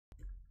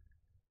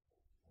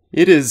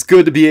It is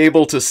good to be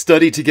able to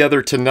study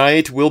together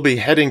tonight. We'll be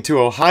heading to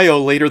Ohio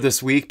later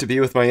this week to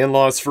be with my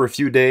in-laws for a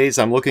few days.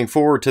 I'm looking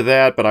forward to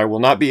that, but I will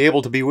not be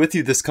able to be with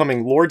you this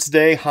coming Lord's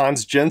Day.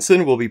 Hans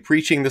Jensen will be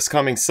preaching this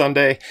coming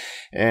Sunday,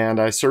 and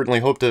I certainly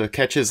hope to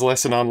catch his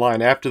lesson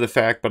online after the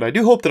fact, but I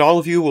do hope that all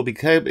of you will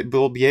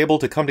be able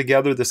to come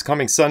together this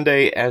coming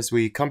Sunday as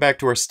we come back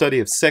to our study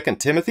of 2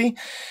 Timothy.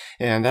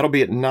 And that'll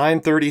be at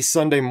 9:30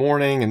 Sunday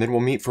morning, and then we'll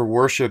meet for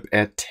worship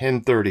at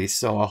 10:30.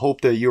 So I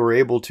hope that you are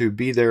able to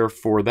be there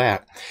for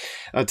that.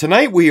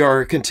 Tonight we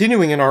are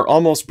continuing in our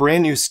almost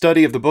brand new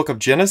study of the book of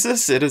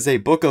Genesis. It is a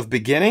book of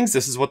beginnings.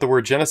 This is what the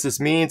word Genesis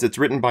means. It's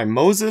written by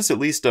Moses, at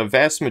least a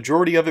vast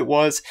majority of it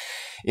was.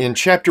 In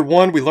chapter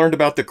 1, we learned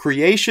about the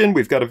creation.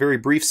 We've got a very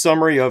brief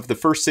summary of the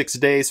first 6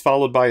 days,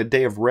 followed by a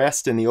day of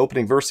rest in the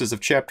opening verses of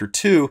chapter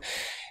 2.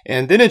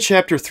 And then in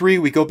chapter 3,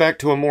 we go back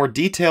to a more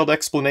detailed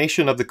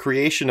explanation of the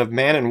creation of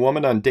man and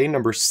woman on day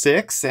number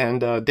 6.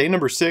 And day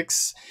number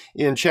 6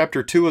 in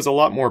chapter 2 is a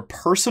lot more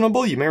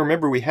personable. You may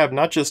remember we have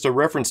not just a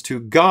reference to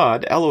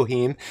God,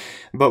 Elohim,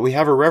 but we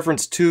have a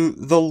reference to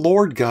the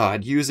Lord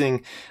God,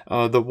 using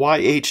the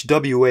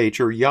YHWH,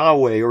 or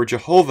Yahweh, or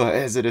Jehovah,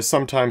 as it is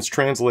sometimes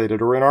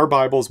translated, or in our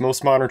Bibles,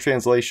 most modern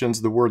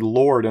translations, the word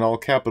Lord in all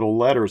capital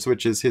letters,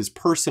 which is his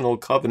personal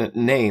covenant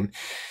name.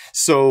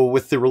 So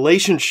with the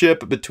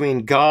relationship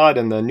between God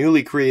and the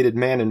newly created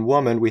man and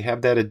woman, we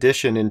have that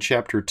addition in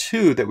chapter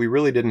 2 that we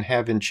really didn't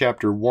have in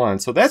chapter 1.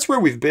 So that's where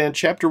we've been.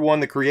 Chapter 1,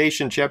 the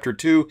creation. Chapter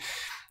 2,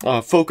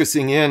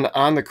 focusing in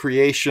on the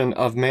creation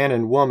of man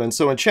and woman.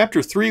 So in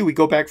chapter 3, we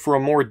go back for a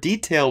more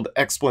detailed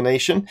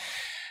explanation.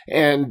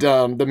 And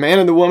the man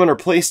and the woman are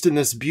placed in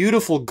this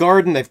beautiful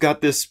garden. They've got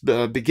this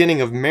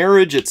beginning of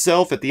marriage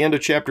itself at the end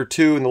of chapter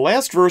 2. And the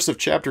last verse of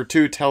chapter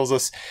 2 tells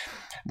us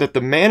that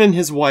the man and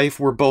his wife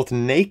were both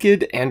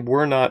naked and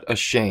were not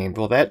ashamed.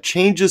 Well, that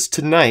changes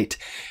tonight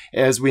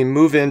as we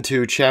move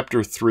into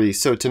chapter 3.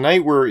 So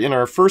tonight we're in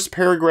our first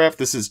paragraph.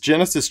 This is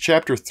Genesis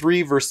chapter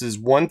 3, verses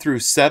 1 through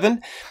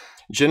 7.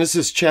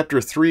 Genesis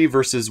chapter 3,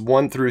 verses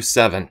 1 through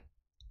 7.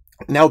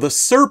 Now the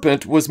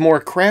serpent was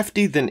more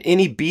crafty than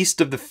any beast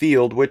of the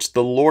field which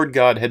the Lord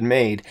God had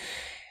made.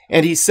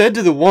 And he said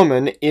to the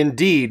woman,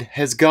 "Indeed,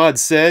 has God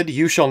said,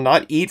 you shall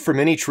not eat from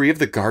any tree of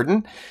the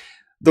garden?"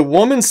 The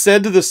woman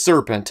said to the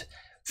serpent,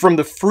 "From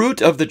the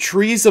fruit of the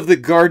trees of the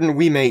garden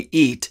we may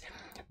eat,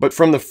 but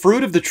from the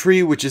fruit of the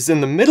tree which is in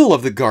the middle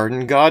of the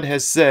garden, God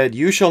has said,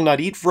 you shall not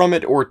eat from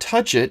it or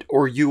touch it,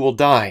 or you will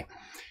die."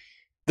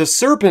 The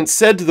serpent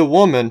said to the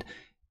woman,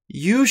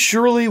 "You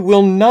surely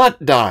will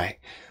not die,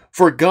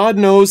 for God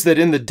knows that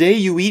in the day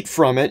you eat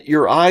from it,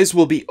 your eyes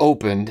will be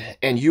opened,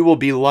 and you will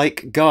be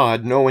like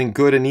God, knowing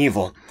good and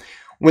evil."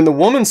 When the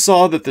woman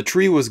saw that the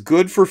tree was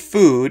good for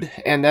food,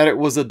 and that it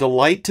was a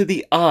delight to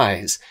the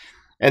eyes,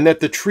 and that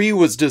the tree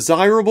was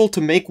desirable to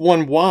make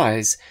one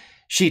wise,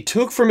 she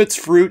took from its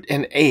fruit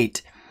and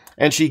ate,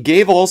 and she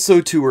gave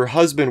also to her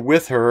husband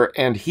with her,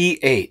 and he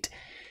ate.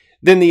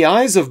 Then the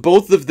eyes of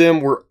both of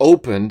them were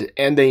opened,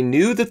 and they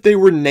knew that they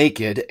were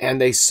naked, and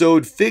they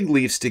sewed fig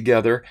leaves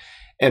together,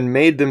 and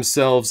made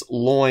themselves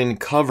loin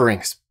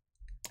coverings.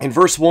 In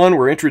verse 1,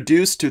 we're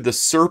introduced to the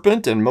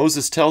serpent, and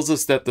Moses tells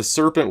us that the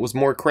serpent was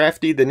more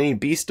crafty than any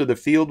beast of the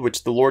field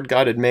which the Lord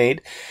God had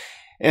made.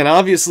 And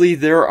obviously,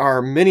 there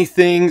are many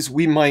things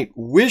we might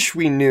wish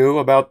we knew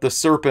about the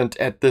serpent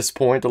at this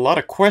point. A lot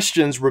of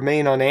questions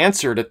remain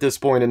unanswered at this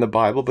point in the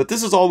Bible, but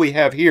this is all we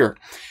have here.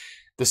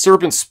 The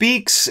serpent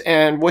speaks,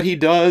 and what he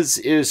does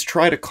is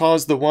try to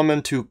cause the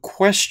woman to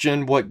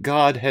question what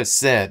God has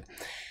said.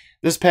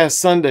 This past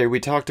Sunday, we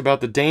talked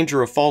about the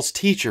danger of false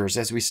teachers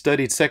as we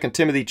studied 2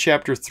 Timothy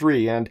chapter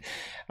 3, and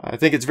I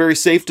think it's very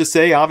safe to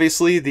say,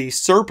 obviously, the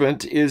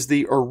serpent is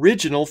the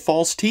original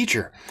false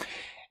teacher.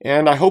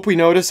 And I hope we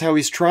notice how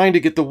he's trying to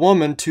get the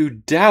woman to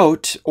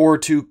doubt or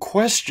to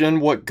question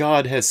what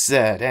God has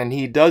said, and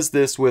he does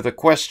this with a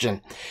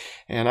question.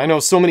 And I know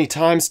so many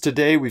times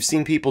today we've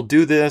seen people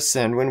do this,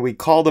 and when we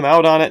call them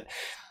out on it,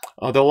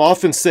 they'll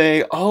often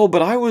say, "Oh,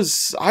 but I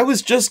was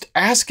just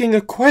asking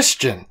a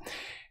question."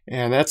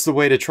 And that's the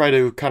way to try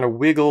to kind of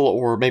wiggle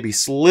or maybe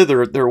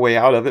slither their way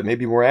out of it,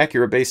 maybe more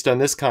accurate based on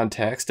this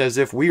context, as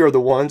if we are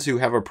the ones who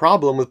have a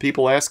problem with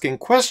people asking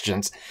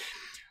questions.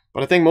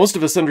 But I think most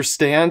of us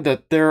understand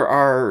that there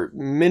are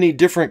many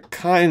different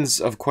kinds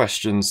of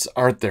questions,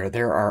 aren't there?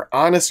 There are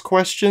honest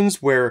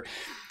questions where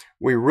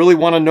we really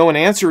want to know an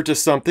answer to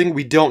something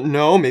we don't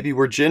know. Maybe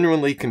we're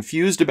genuinely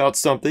confused about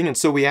something, and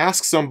so we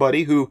ask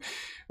somebody who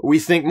we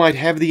think might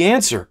have the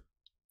answer.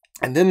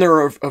 And then there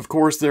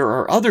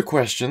are other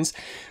questions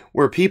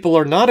where people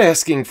are not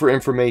asking for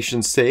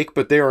information's sake,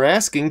 but they are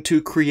asking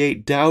to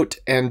create doubt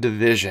and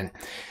division.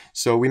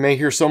 So we may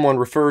hear someone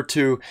refer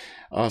to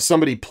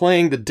somebody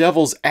playing the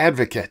devil's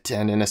advocate,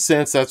 and in a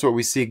sense, that's what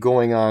we see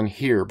going on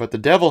here. But the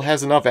devil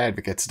has enough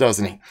advocates,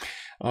 doesn't he?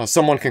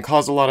 Someone can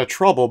cause a lot of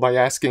trouble by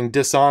asking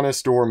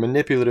dishonest or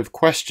manipulative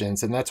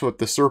questions, and that's what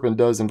the serpent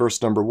does in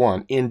verse number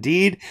 1.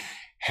 "Indeed,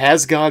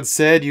 has God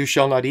said, you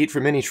shall not eat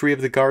from any tree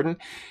of the garden?"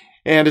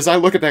 And as I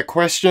look at that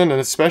question,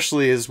 and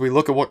especially as we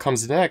look at what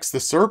comes next,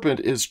 the serpent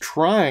is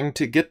trying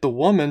to get the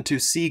woman to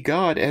see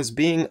God as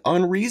being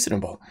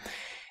unreasonable.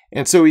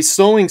 And so he's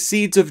sowing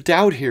seeds of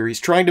doubt here. He's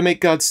trying to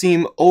make God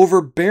seem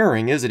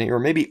overbearing, isn't he? Or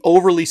maybe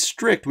overly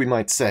strict, we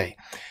might say.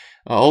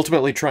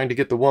 Ultimately trying to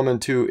get the woman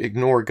to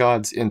ignore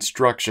God's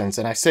instructions.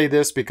 And I say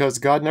this because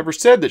God never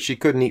said that she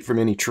couldn't eat from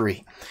any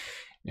tree.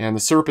 And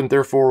the serpent,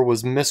 therefore,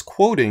 was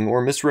misquoting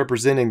or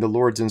misrepresenting the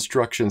Lord's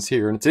instructions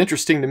here. And it's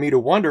interesting to me to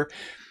wonder,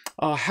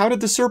 how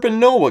did the serpent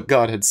know what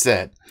God had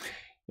said?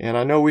 And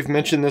I know we've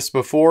mentioned this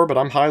before, but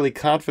I'm highly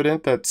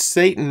confident that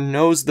Satan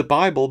knows the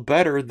Bible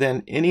better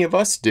than any of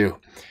us do.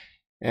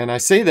 And I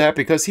say that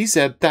because he's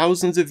had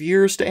thousands of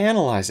years to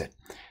analyze it.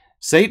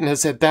 Satan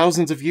has had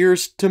thousands of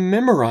years to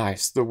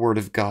memorize the Word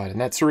of God, and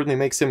that certainly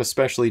makes him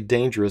especially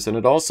dangerous. And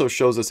it also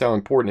shows us how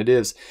important it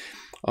is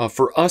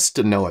for us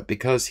to know it,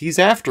 because he's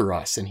after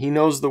us, and he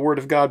knows the Word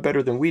of God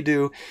better than we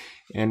do,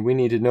 and we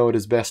need to know it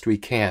as best we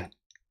can.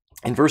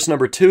 In verse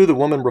number 2, the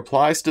woman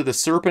replies to the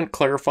serpent,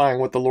 clarifying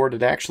what the Lord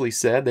had actually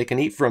said. They can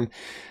eat from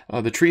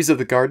the trees of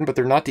the garden, but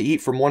they're not to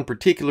eat from one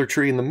particular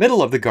tree in the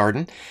middle of the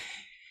garden.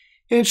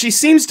 And she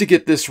seems to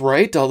get this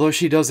right, although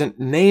she doesn't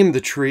name the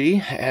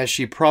tree, as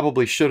she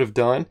probably should have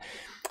done.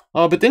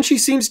 But then she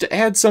seems to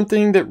add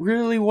something that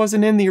really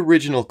wasn't in the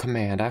original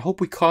command. I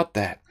hope we caught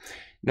that.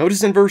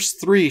 Notice in verse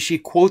 3, she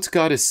quotes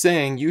God as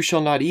saying, "You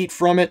shall not eat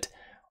from it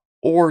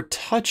or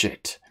touch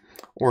it,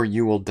 or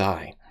you will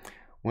die."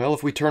 Well,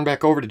 if we turn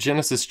back over to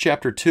Genesis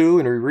chapter 2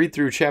 and we read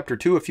through chapter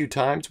 2 a few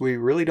times, we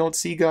really don't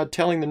see God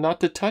telling them not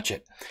to touch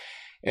it.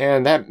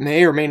 And that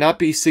may or may not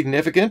be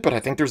significant, but I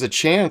think there's a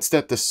chance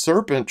that the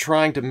serpent,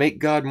 trying to make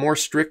God more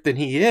strict than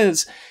he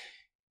is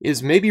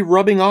maybe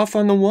rubbing off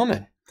on the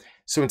woman.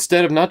 So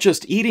instead of not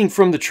just eating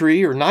from the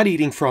tree or not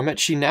eating from it,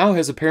 she now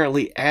has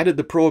apparently added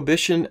the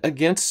prohibition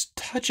against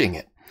touching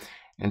it.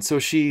 And so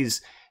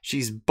she's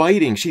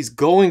biting, she's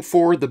going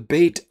for the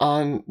bait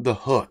on the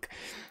hook.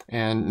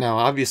 And now,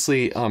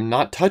 obviously,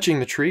 not touching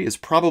the tree is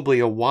probably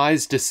a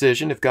wise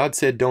decision. If God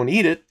said don't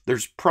eat it,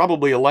 there's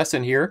probably a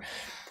lesson here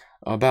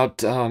about,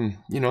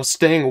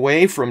 staying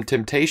away from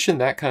temptation,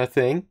 that kind of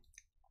thing.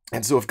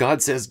 And so if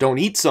God says don't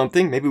eat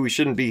something, maybe we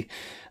shouldn't be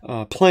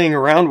playing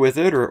around with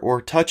it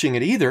or touching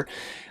it either.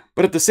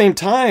 But at the same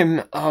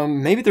time,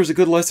 maybe there's a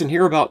good lesson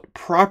here about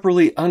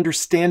properly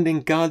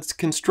understanding God's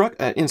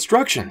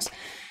instructions.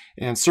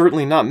 And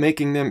certainly not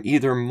making them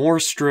either more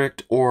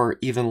strict or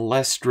even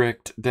less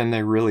strict than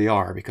they really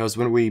are. Because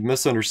when we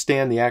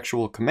misunderstand the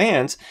actual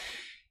commands,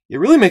 it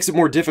really makes it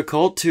more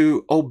difficult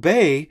to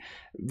obey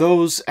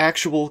those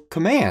actual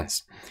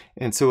commands.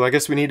 And so I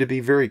guess we need to be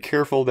very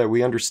careful that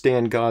we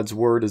understand God's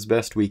word as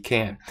best we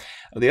can.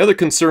 The other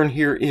concern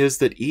here is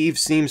that Eve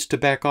seems to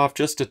back off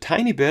just a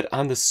tiny bit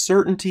on the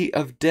certainty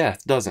of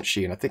death, doesn't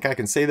she? And I think I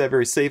can say that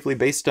very safely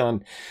based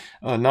on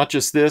not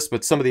just this,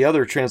 but some of the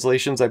other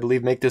translations, I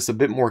believe, make this a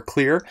bit more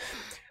clear.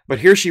 But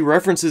here she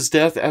references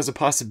death as a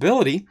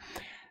possibility.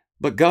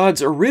 But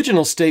God's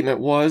original statement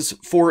was,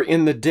 "For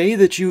in the day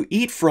that you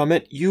eat from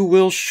it, you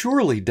will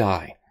surely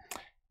die."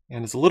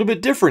 And it's a little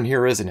bit different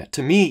here, isn't it?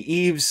 To me,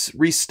 Eve's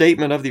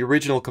restatement of the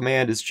original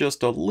command is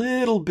just a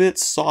little bit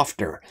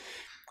softer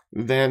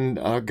than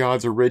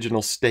God's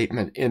original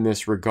statement in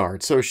this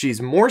regard. So she's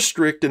more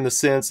strict in the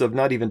sense of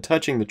not even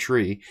touching the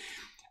tree,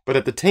 but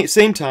at the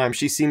same time,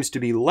 she seems to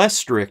be less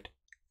strict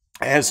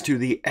as to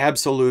the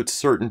absolute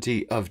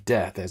certainty of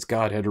death, as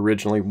God had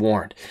originally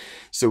warned.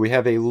 So we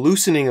have a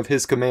loosening of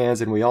his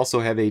commands, and we also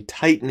have a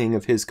tightening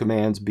of his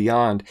commands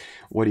beyond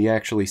what he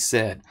actually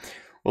said.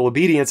 Well,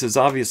 obedience is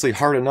obviously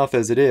hard enough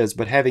as it is,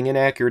 but having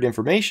inaccurate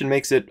information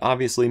makes it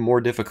obviously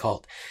more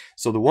difficult.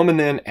 So the woman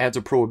then adds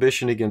a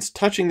prohibition against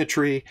touching the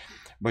tree,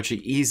 but she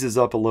eases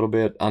up a little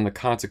bit on the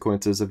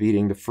consequences of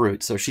eating the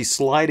fruit. So she's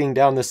sliding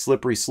down this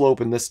slippery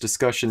slope in this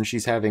discussion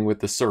she's having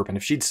with the serpent.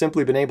 If she'd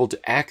simply been able to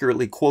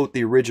accurately quote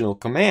the original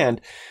command,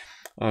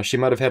 she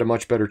might have had a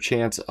much better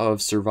chance of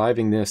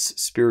surviving this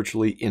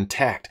spiritually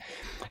intact.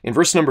 In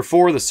verse number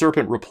 4, the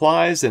serpent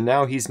replies, and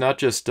now he's not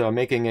just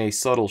making a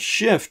subtle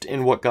shift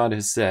in what God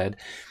has said.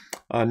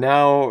 I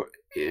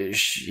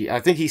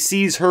think he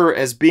sees her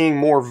as being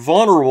more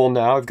vulnerable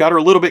now. I've got her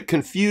a little bit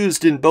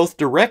confused in both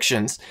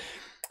directions.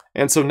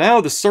 And so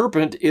now the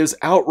serpent is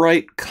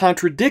outright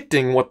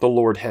contradicting what the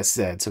Lord has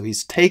said. So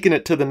he's taken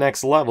it to the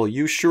next level.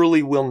 You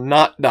surely will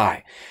not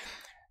die.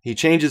 He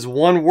changes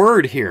one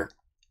word here.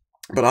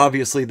 But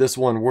obviously this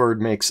one word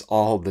makes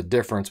all the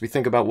difference. We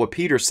think about what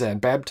Peter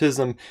said,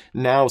 baptism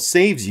now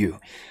saves you.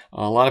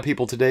 A lot of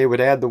people today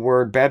would add the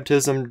word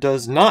baptism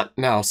does not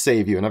now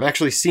save you. And I've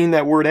actually seen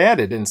that word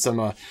added in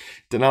some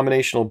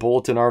denominational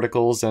bulletin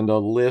articles and a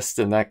list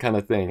and that kind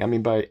of thing. I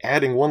mean, by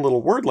adding one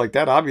little word like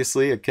that,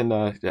 obviously it can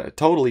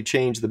totally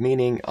change the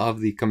meaning of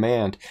the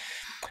command.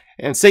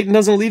 And Satan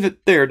doesn't leave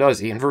it there, does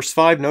he? In verse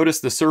 5, notice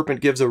the serpent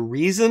gives a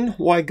reason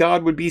why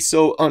God would be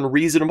so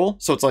unreasonable.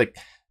 So it's like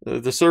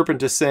the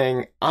serpent is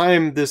saying,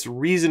 I'm this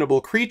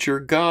reasonable creature,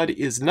 God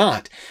is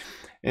not.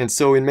 And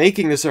so in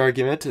making this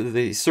argument,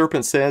 the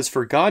serpent says,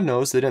 "For God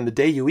knows that in the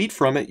day you eat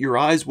from it, your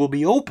eyes will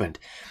be opened,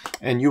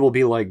 and you will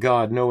be like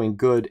God, knowing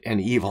good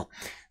and evil."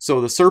 So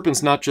the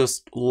serpent's not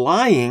just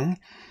lying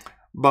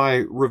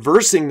by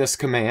reversing this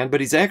command,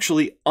 but he's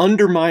actually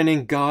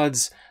undermining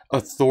God's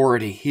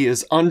authority. He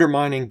is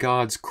undermining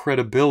God's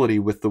credibility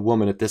with the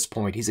woman at this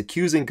point. He's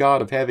accusing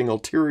God of having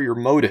ulterior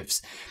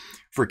motives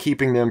for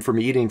keeping them from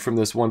eating from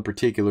this one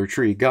particular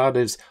tree. God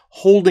is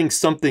holding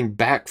something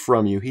back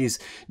from you. He's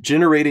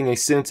generating a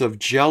sense of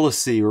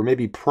jealousy or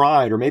maybe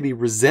pride or maybe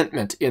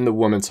resentment in the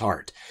woman's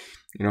heart.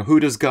 You know, who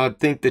does God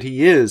think that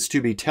he is to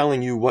be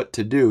telling you what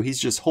to do? He's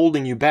just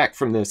holding you back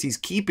from this. He's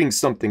keeping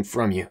something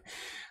from you.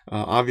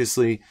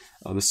 Obviously,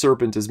 the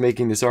serpent is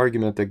making this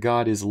argument that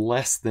God is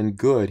less than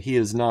good. He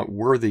is not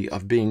worthy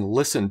of being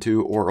listened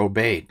to or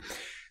obeyed.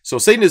 So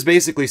Satan is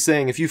basically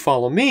saying, if you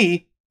follow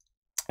me,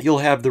 you'll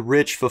have the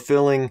rich,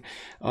 fulfilling,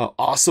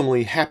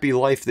 awesomely happy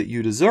life that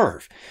you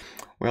deserve.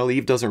 Well,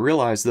 Eve doesn't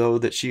realize, though,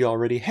 that she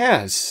already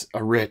has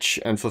a rich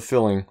and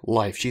fulfilling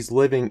life. She's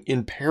living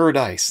in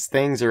paradise.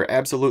 Things are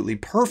absolutely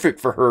perfect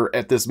for her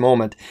at this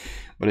moment.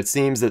 But it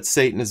seems that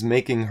Satan is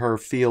making her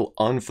feel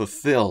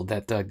unfulfilled,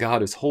 that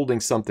God is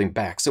holding something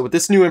back. So with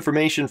this new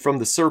information from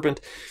the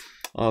serpent,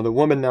 the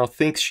woman now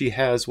thinks she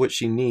has what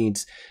she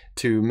needs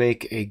to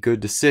make a good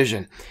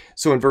decision.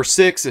 So in verse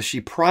 6, as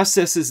she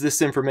processes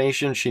this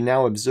information, she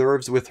now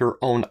observes with her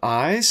own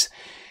eyes.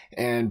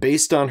 And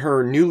based on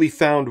her newly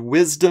found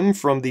wisdom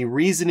from the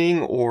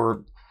reasoning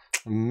or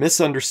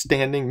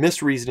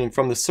misreasoning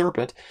from the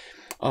serpent,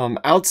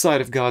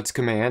 outside of God's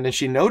command, and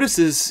she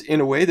notices in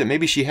a way that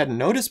maybe she hadn't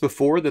noticed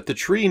before that the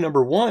tree,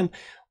 number one,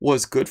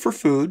 was good for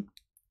food.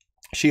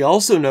 She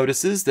also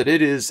notices that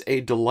it is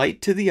a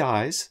delight to the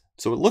eyes,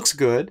 so it looks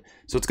good,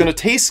 so it's going to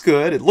taste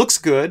good, it looks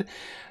good,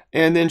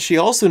 and then she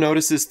also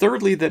notices,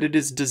 thirdly, that it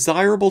is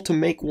desirable to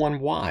make one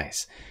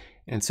wise.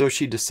 And so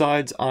she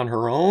decides on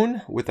her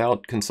own,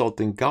 without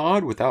consulting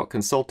God, without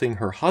consulting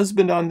her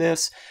husband on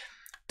this,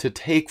 to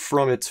take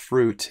from its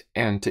fruit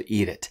and to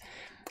eat it.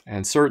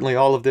 And certainly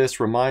all of this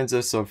reminds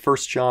us of 1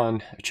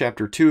 John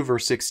chapter 2,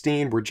 verse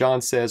 16, where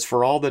John says,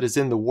 "For all that is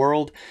in the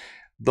world,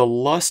 the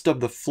lust of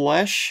the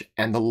flesh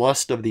and the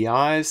lust of the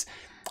eyes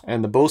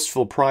and the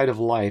boastful pride of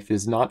life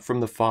is not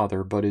from the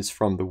Father, but is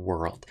from the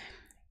world."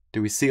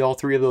 Do we see all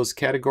three of those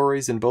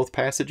categories in both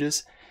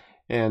passages?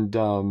 And,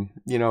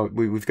 you know,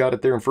 we've got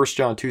it there in 1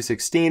 John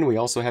 2:16. We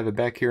also have it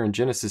back here in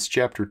Genesis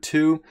chapter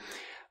 2.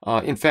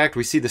 In fact,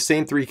 we see the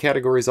same three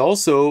categories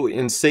also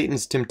in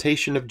Satan's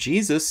temptation of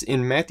Jesus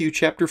in Matthew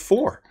chapter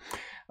 4.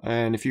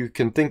 And if you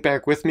can think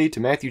back with me to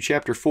Matthew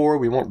chapter 4,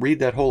 we won't read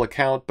that whole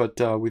account, but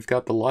we've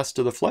got the lust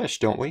of the flesh,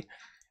 don't we?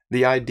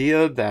 The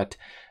idea that,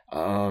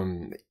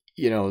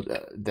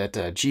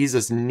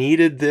 Jesus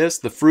needed this.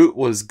 The fruit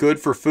was good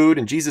for food.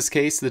 In Jesus'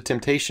 case, the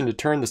temptation to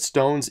turn the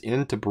stones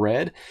into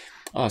bread.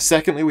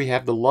 Secondly, we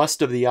have the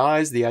lust of the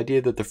eyes, the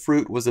idea that the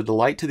fruit was a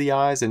delight to the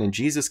eyes, and in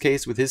Jesus'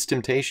 case, with his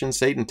temptation,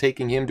 Satan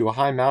taking him to a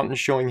high mountain,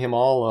 showing him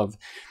all of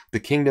the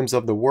kingdoms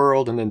of the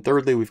world. And then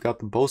thirdly, we've got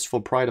the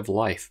boastful pride of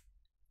life,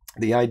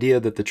 the idea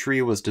that the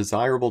tree was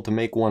desirable to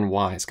make one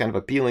wise, kind of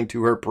appealing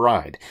to her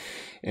pride.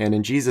 And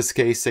in Jesus'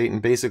 case, Satan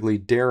basically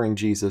daring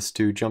Jesus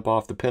to jump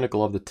off the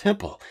pinnacle of the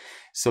temple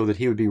so that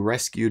he would be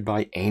rescued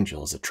by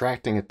angels,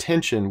 attracting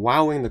attention,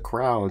 wowing the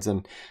crowds,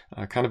 and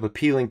kind of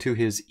appealing to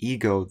his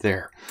ego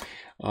there.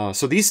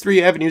 So these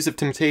three avenues of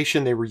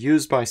temptation, they were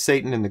used by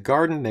Satan in the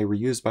garden, they were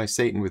used by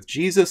Satan with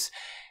Jesus,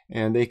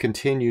 and they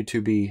continue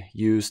to be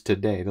used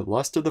today. The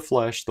lust of the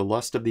flesh, the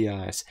lust of the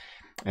eyes,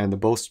 and the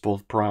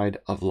boastful pride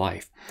of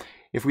life.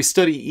 If we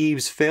study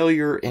Eve's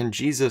failure and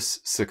Jesus'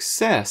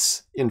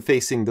 success in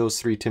facing those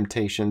three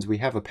temptations, we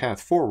have a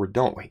path forward,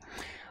 don't we?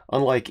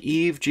 Unlike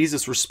Eve,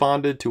 Jesus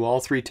responded to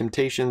all three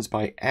temptations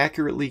by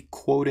accurately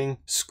quoting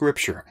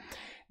Scripture.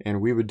 And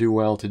we would do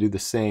well to do the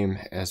same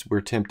as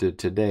we're tempted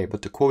today.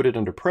 But to quote it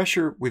under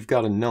pressure, we've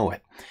got to know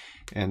it.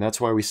 And that's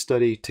why we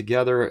study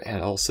together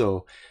and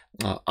also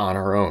on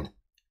our own.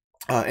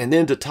 And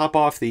then to top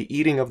off the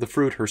eating of the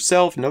fruit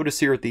herself, notice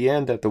here at the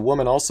end that the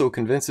woman also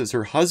convinces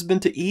her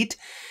husband to eat.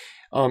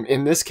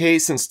 In this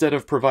case, instead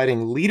of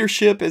providing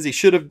leadership as he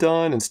should have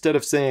done, instead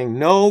of saying,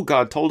 "No,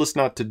 God told us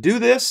not to do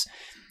this,"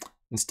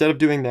 instead of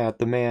doing that,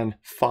 the man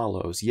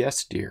follows,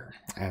 "Yes, dear,"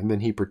 and then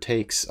he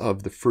partakes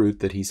of the fruit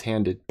that he's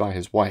handed by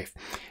his wife.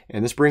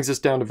 And this brings us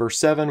down to verse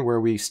 7,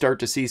 where we start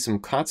to see some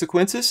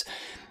consequences.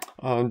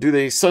 Do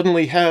they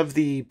suddenly have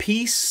the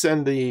peace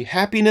and the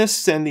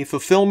happiness and the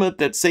fulfillment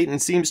that Satan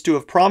seems to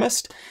have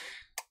promised?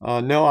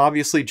 No,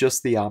 obviously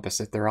just the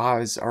opposite. Their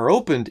eyes are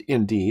opened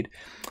indeed,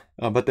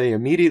 but they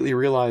immediately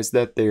realize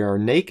that they are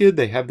naked.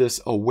 They have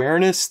this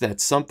awareness that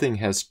something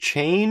has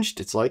changed.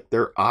 It's like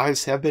their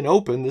eyes have been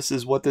opened. This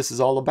is what this is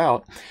all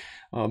about.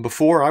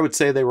 Before, I would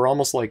say they were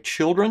almost like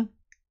children,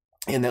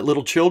 and that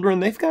little children,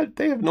 they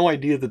have no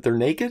idea that they're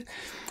naked.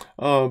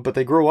 But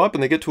they grow up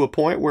and they get to a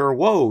point where,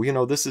 whoa,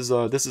 this is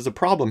a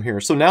problem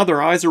here. So now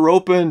their eyes are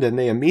opened and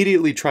they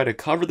immediately try to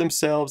cover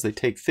themselves. They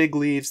take fig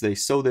leaves, they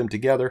sew them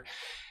together,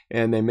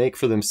 and they make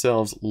for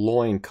themselves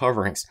loin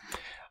coverings.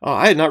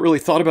 I had not really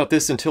thought about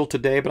this until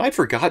today, but I'd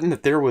forgotten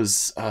that there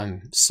was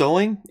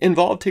sewing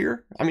involved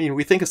here. I mean,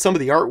 we think of some of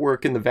the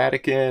artwork in the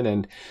Vatican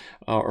and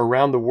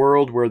around the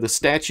world where the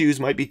statues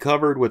might be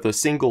covered with a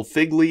single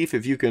fig leaf,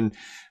 if you can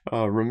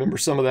remember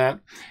some of that.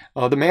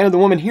 The man and the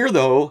woman here,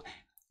 though,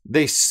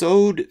 they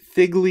sewed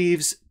fig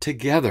leaves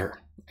together.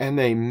 And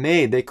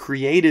they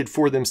created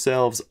for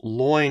themselves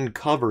loin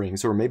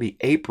coverings, or maybe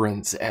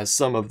aprons, as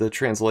some of the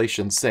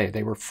translations say.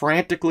 They were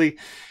frantically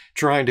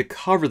trying to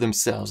cover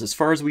themselves. As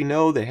far as we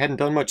know, they hadn't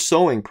done much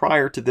sewing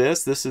prior to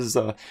this. This is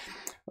the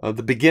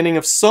beginning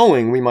of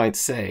sewing, we might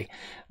say.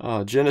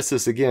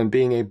 Genesis, again,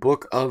 being a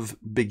book of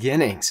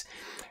beginnings.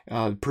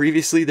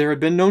 Previously, there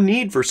had been no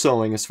need for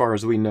sewing, as far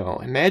as we know.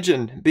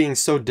 Imagine being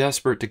so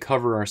desperate to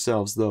cover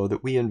ourselves, though,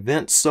 that we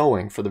invent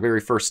sewing for the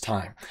very first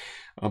time.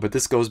 But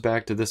this goes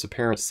back to this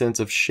apparent sense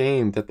of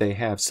shame that they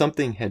have.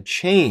 Something had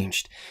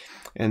changed,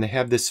 and they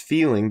have this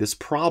feeling, this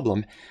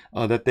problem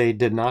that they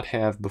did not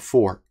have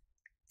before.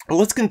 Well,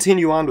 let's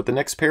continue on with the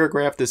next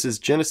paragraph. This is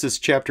Genesis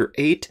chapter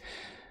 8,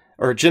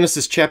 or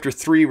Genesis chapter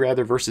 3,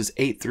 rather, verses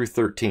 8 through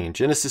 13.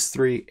 Genesis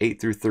 3, 8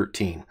 through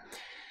 13.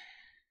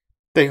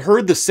 They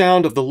heard the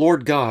sound of the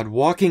Lord God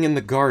walking in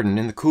the garden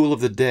in the cool of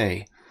the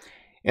day.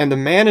 And the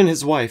man and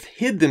his wife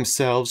hid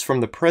themselves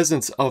from the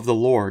presence of the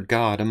Lord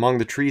God among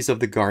the trees of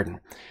the garden.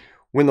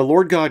 When the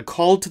Lord God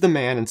called to the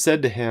man and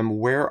said to him,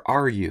 "Where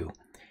are you?"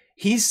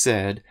 He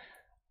said,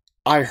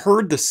 "I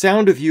heard the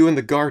sound of you in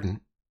the garden,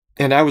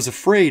 and I was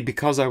afraid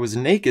because I was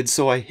naked,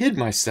 so I hid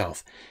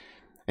myself."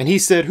 And he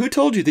said, "Who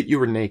told you that you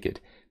were naked?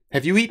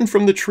 Have you eaten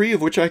from the tree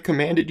of which I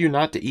commanded you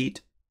not to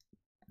eat?"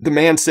 The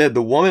man said,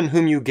 "The woman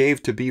whom you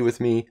gave to be with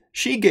me,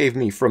 she gave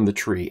me from the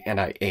tree, and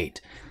I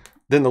ate."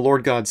 Then the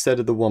Lord God said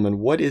to the woman,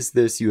 "What is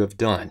this you have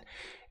done?"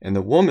 And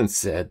the woman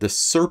said, "The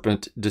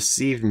serpent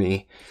deceived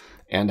me,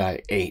 and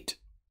I ate."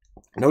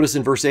 Notice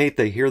in verse 8,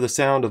 they hear the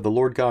sound of the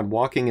Lord God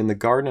walking in the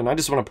garden. And I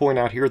just want to point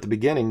out here at the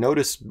beginning,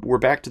 notice we're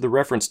back to the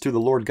reference to the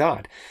Lord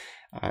God.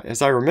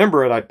 As I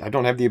remember it, I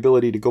don't have the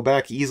ability to go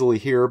back easily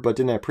here, but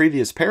in that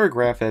previous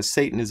paragraph, as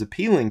Satan is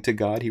appealing to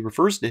God, he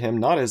refers to him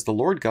not as the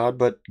Lord God,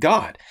 but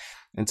God.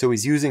 And so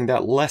he's using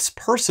that less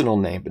personal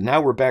name. But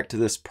now we're back to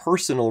this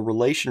personal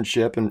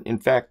relationship, and in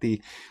fact, the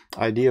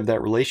idea of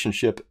that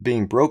relationship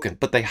being broken.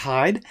 But they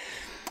hide,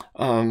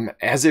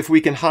 as if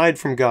we can hide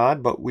from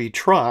God, but we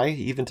try.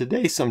 Even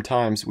today,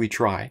 sometimes we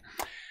try.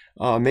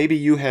 Maybe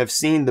you have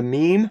seen the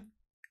meme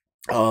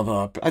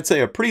of, I'd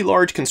say, a pretty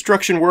large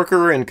construction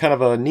worker in kind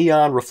of a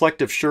neon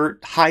reflective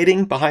shirt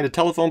hiding behind a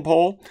telephone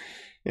pole.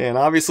 And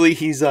obviously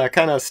he's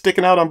kind of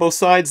sticking out on both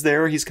sides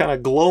there. He's kind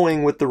of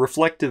glowing with the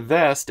reflective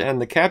vest. And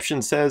the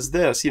caption says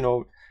this,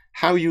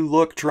 how you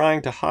look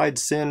trying to hide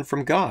sin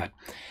from God.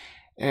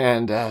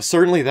 And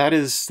certainly that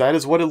is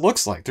what it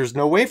looks like. There's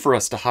no way for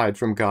us to hide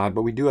from God,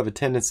 but we do have a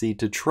tendency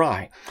to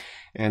try.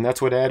 And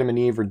that's what Adam and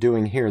Eve are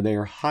doing here. They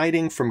are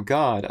hiding from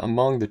God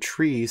among the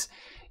trees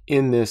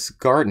in this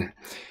garden.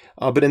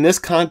 But in this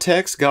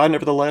context, God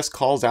nevertheless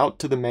calls out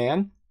to the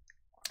man.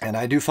 And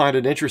I do find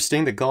it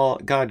interesting that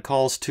God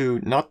calls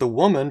to not the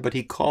woman, but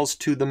he calls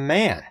to the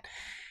man,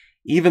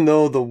 even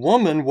though the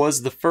woman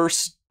was the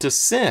first to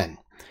sin.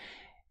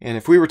 And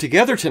if we were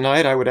together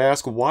tonight, I would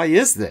ask, why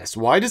is this?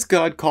 Why does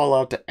God call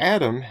out to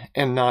Adam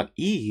and not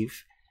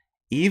Eve,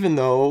 even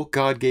though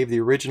God gave the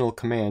original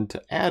command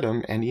to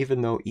Adam, and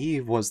even though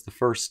Eve was the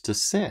first to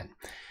sin?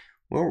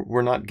 Well,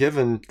 we're not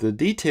given the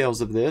details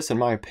of this. In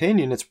my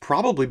opinion, it's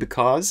probably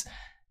because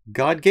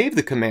God gave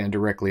the command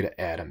directly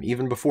to Adam,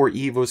 even before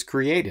Eve was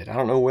created. I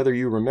don't know whether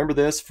you remember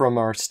this from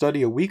our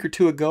study a week or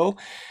two ago,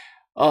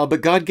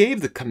 but God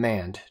gave the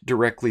command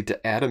directly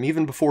to Adam,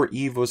 even before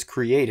Eve was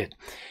created.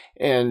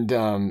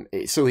 And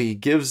so he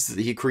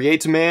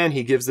creates man,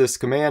 he gives this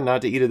command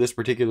not to eat of this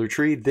particular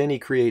tree, then he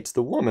creates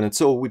the woman. And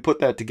so we put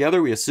that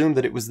together, we assume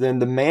that it was then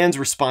the man's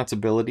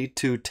responsibility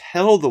to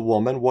tell the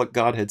woman what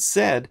God had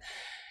said,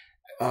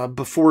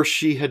 before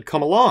she had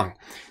come along.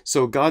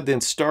 So God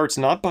then starts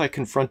not by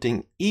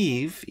confronting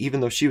Eve, even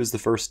though she was the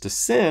first to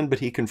sin, but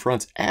he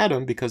confronts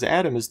Adam because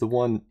Adam is the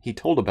one he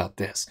told about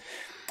this.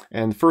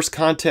 And the first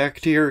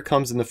contact here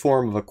comes in the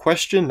form of a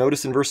question.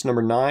 Notice in verse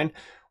number 9,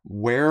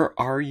 "Where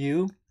are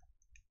you?"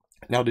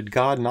 Now, did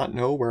God not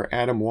know where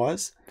Adam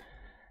was?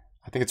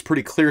 I think it's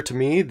pretty clear to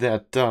me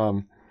that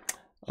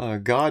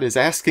God is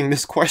asking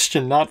this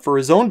question not for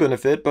his own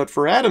benefit, but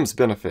for Adam's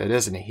benefit,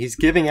 isn't he? He's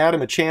giving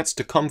Adam a chance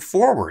to come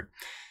forward.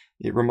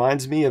 It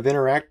reminds me of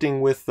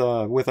interacting with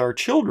our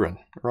children,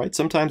 right?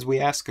 Sometimes we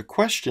ask a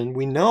question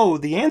we know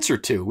the answer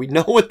to. We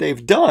know what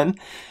they've done,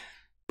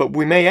 but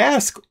we may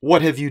ask,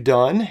 "What have you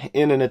done?"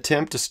 in an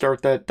attempt to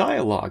start that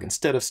dialogue.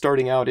 Instead of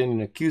starting out in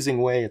an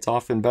accusing way, it's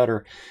often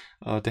better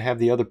to have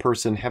the other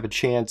person have a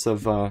chance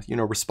of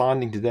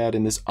responding to that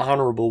in this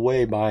honorable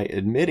way by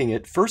admitting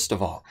it first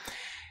of all.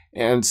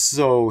 And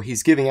so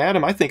he's giving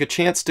Adam, I think, a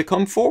chance to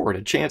come forward,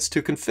 a chance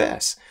to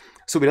confess.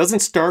 So he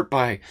doesn't start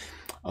by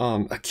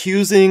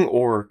accusing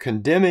or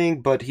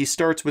condemning, but he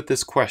starts with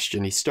this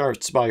question. He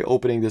starts by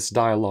opening this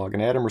dialogue.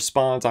 And Adam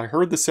responds, "I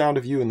heard the sound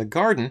of you in the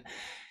garden,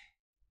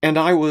 And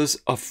I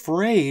was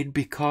afraid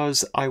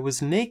because I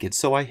was naked,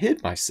 so I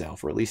hid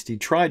myself, or at least he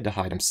tried to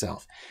hide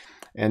himself.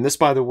 And this,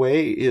 by the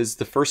way, is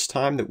the first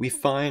time that we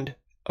find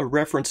a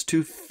reference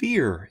to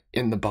fear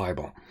in the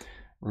Bible.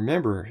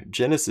 Remember,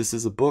 Genesis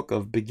is a book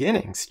of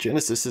beginnings.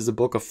 Genesis is a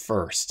book of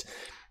first.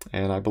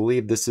 And I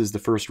believe this is the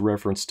first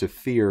reference to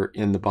fear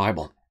in the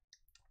Bible.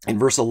 In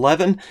verse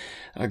 11,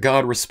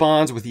 God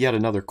responds with yet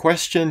another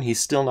question. He's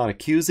still not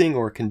accusing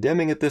or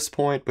condemning at this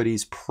point, but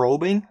he's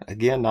probing.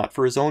 Again, not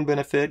for his own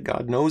benefit.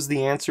 God knows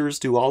the answers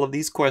to all of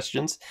these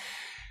questions.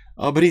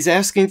 But he's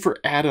asking for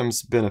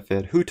Adam's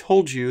benefit. Who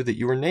told you that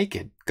you were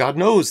naked? God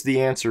knows the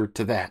answer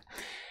to that.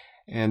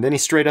 And then he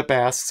straight up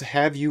asks,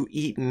 have you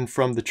eaten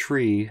from the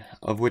tree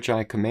of which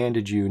I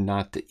commanded you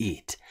not to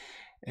eat?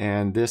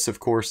 And this, of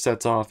course,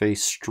 sets off a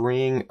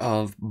string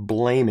of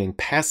blaming,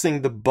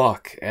 passing the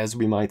buck, as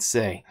we might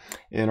say,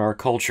 in our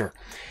culture.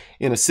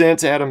 In a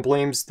sense, Adam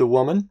blames the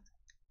woman,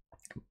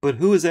 but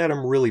who is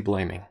Adam really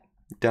blaming?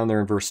 Down there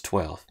in verse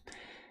 12.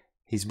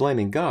 He's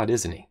blaming God,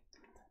 isn't he?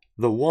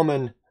 The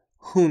woman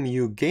whom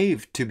you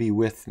gave to be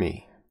with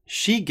me,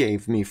 she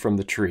gave me from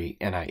the tree,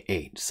 and I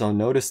ate. So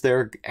notice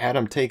there,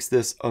 Adam takes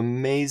this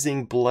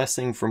amazing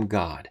blessing from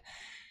God,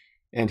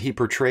 and he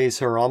portrays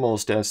her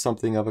almost as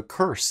something of a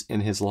curse in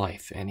his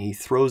life. And he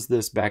throws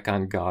this back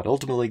on God.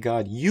 Ultimately,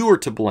 God, you are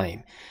to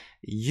blame.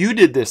 You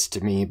did this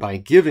to me by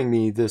giving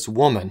me this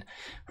woman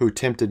who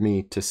tempted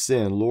me to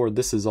sin. Lord,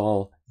 this is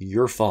all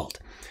your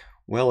fault.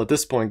 Well, at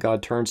this point,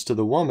 God turns to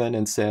the woman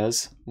and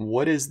says,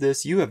 what is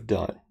this you have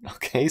done?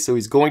 Okay, so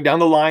he's going down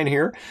the line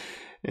here,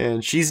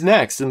 and she's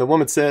next. And the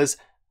woman says,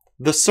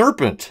 the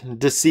serpent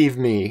deceived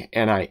me,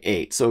 and I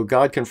ate. So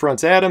God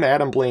confronts Adam.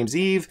 Adam blames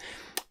Eve.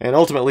 And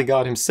ultimately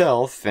God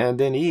himself, and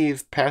then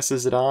Eve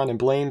passes it on and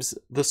blames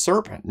the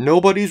serpent.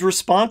 Nobody's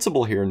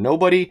responsible here.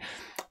 Nobody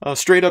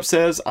straight up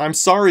says, I'm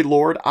sorry,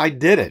 Lord, I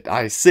did it.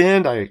 I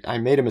sinned. I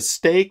made a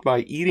mistake by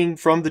eating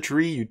from the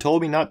tree. You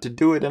told me not to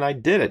do it, and I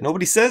did it.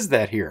 Nobody says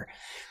that here.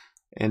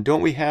 And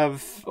don't we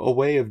have a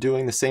way of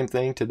doing the same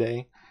thing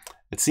today?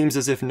 It seems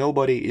as if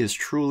nobody is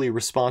truly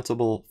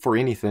responsible for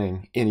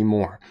anything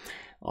anymore.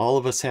 All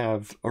of us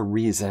have a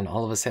reason.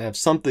 All of us have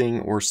something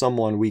or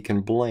someone we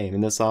can blame.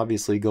 And this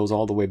obviously goes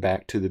all the way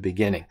back to the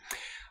beginning.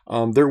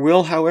 There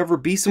will, however,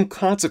 be some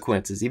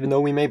consequences. Even though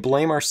we may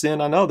blame our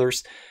sin on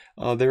others,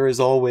 there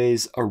is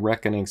always a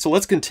reckoning. So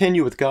let's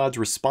continue with God's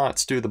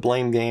response to the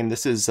blame game.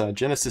 This is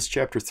Genesis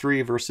chapter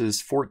 3,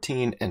 verses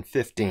 14 and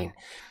 15.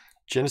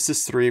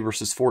 Genesis 3,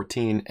 verses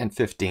 14 and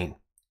 15.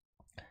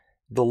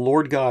 The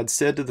Lord God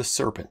said to the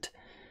serpent,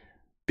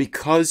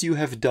 because you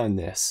have done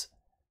this,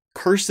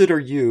 cursed are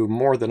you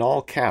more than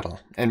all cattle,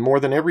 and more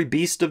than every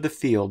beast of the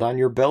field. On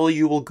your belly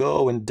you will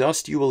go, and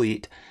dust you will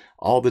eat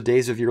all the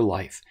days of your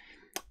life.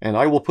 And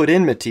I will put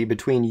enmity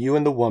between you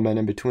and the woman,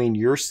 and between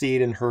your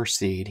seed and her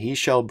seed. He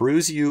shall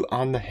bruise you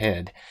on the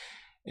head,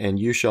 and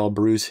you shall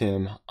bruise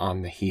him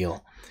on the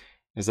heel.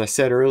 As I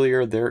said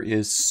earlier, there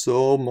is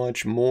so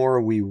much more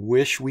we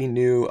wish we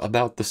knew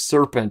about the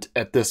serpent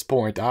at this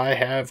point. I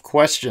have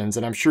questions,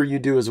 and I'm sure you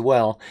do as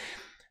well.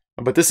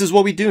 But this is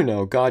what we do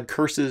know. God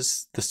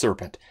curses the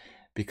serpent.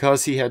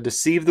 Because he had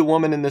deceived the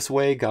woman in this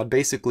way, God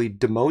basically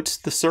demotes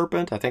the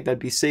serpent, I think that'd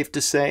be safe to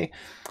say,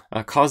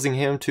 causing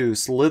him to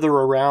slither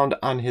around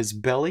on his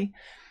belly.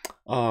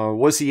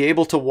 Was he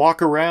able to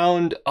walk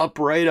around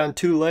upright on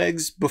two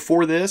legs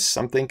before this?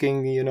 I'm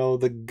thinking,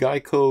 the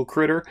Geico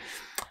critter.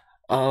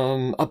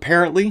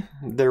 Apparently,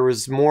 there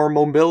was more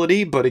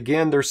mobility, but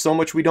again, there's so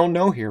much we don't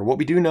know here. What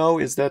we do know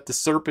is that the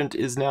serpent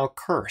is now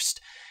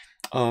cursed.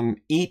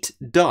 Eat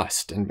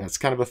dust, and that's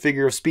kind of a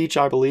figure of speech,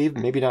 I believe.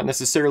 Maybe not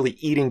necessarily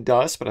eating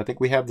dust, but I think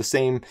we have the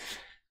same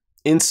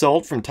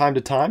insult from time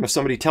to time. If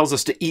somebody tells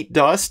us to eat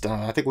dust,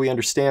 I think we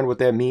understand what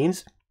that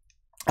means.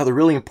 The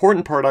really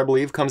important part, I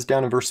believe, comes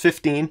down in verse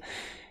 15,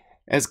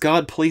 as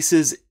God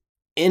places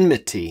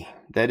enmity,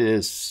 that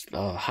is,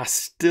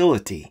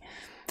 hostility,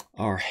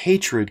 or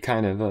hatred,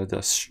 kind of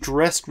the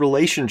stressed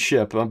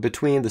relationship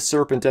between the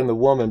serpent and the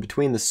woman,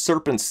 between the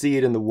serpent's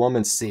seed and the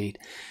woman's seed.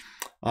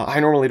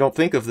 I normally don't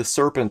think of the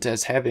serpent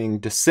as having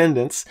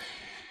descendants,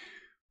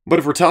 but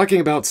if we're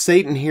talking about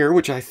Satan here,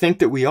 which I think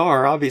that we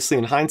are, obviously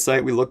in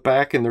hindsight we look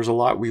back and there's a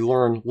lot we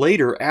learn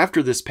later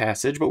after this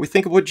passage, but we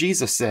think of what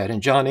Jesus said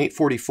in John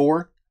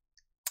 8:44,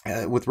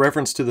 with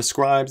reference to the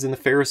scribes and the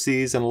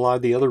Pharisees and a lot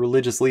of the other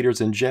religious leaders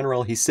in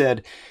general. He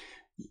said,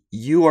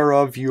 you are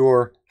of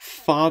your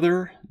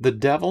father, the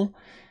devil,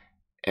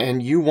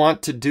 and you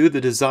want to do the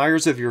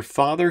desires of your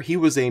father. He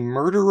was a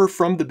murderer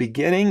from the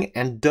beginning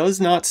and does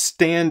not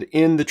stand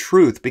in the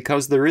truth,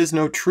 because there is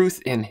no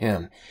truth in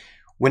him.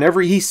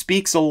 Whenever he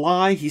speaks a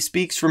lie, he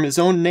speaks from his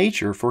own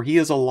nature, for he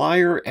is a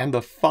liar and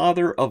the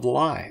father of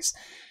lies.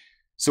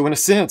 So in a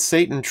sense,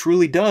 Satan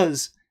truly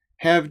does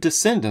have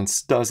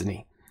descendants, doesn't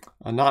he?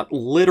 Not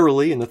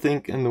literally in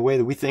the way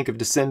that we think of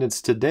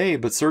descendants today,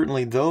 but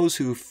certainly those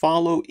who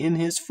follow in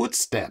his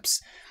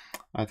footsteps,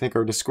 I think,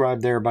 are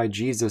described there by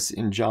Jesus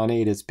in John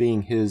 8 as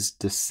being his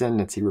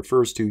descendants. He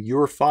refers to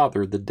your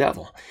father, the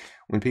devil.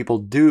 When people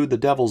do the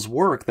devil's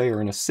work, they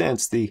are, in a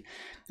sense, the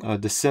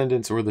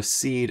descendants or the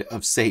seed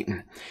of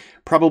Satan.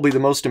 Probably the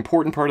most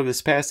important part of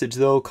this passage,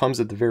 though, comes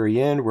at the very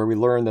end, where we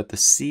learn that the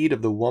seed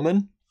of the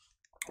woman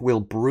will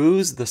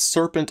bruise the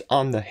serpent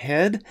on the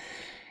head,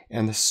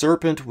 and the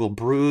serpent will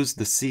bruise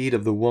the seed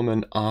of the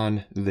woman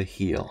on the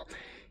heel.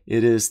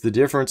 It is the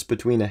difference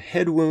between a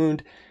head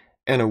wound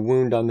and a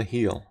wound on the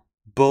heel.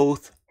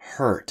 Both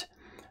hurt,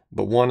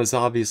 but one is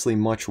obviously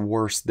much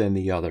worse than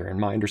the other. And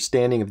my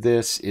understanding of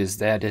this is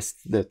that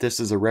this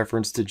is a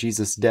reference to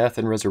Jesus' death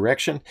and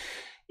resurrection.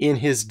 In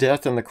his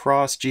death on the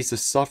cross,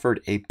 Jesus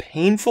suffered a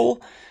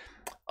painful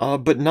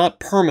but not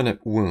permanent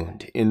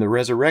wound. In the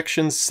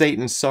resurrection,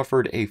 Satan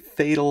suffered a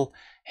fatal,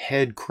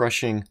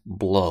 head-crushing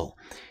blow.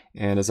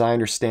 And as I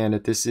understand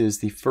it, this is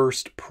the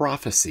first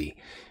prophecy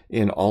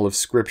in all of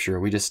Scripture.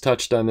 We just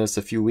touched on this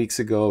a few weeks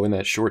ago in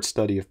that short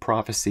study of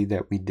prophecy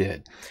that we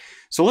did.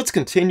 So let's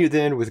continue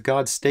then with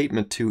God's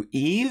statement to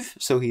Eve.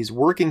 So he's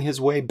working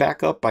his way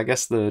back up, I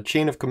guess, the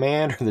chain of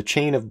command or the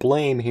chain of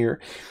blame here.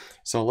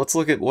 So let's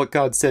look at what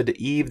God said to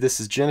Eve. This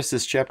is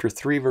Genesis chapter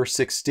 3, verse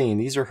 16.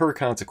 These are her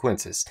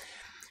consequences.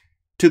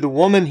 To the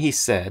woman he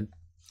said,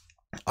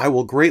 I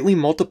will greatly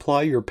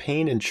multiply your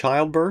pain in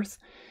childbirth.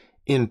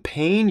 In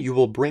pain you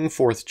will bring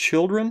forth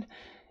children,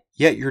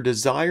 yet your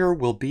desire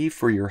will be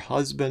for your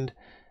husband,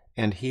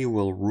 and he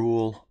will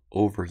rule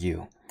over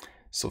you.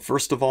 So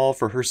first of all,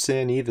 for her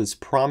sin, Eve is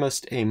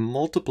promised a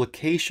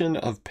multiplication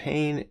of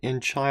pain in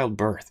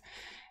childbirth.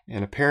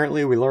 And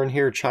apparently we learn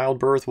here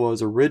childbirth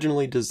was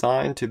originally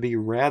designed to be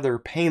rather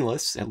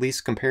painless, at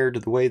least compared to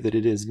the way that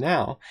it is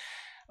now.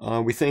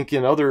 We think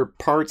in other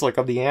parts, like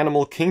of the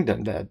animal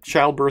kingdom, that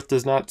childbirth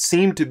does not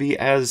seem to be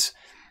as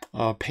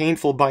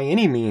painful by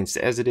any means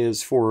as it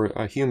is for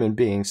a human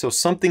being. So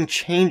something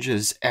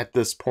changes at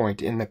this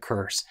point in the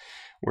curse,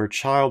 where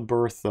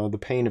childbirth, the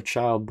pain of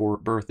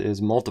childbirth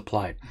is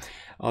multiplied.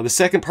 The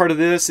second part of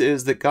this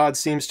is that God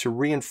seems to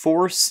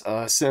reinforce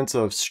a sense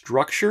of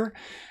structure,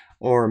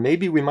 or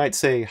maybe we might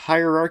say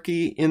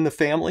hierarchy in the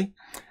family.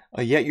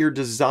 Yet your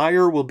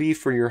desire will be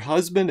for your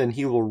husband, and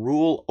he will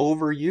rule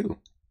over you.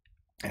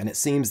 And it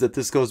seems that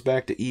this goes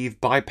back to Eve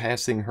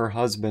bypassing her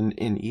husband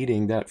in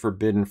eating that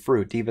forbidden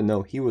fruit, even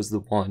though he was the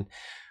one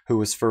who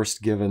was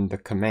first given the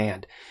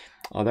command.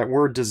 That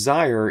word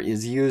desire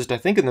is used, I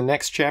think, in the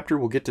next chapter.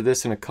 We'll get to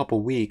this in a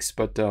couple weeks,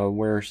 but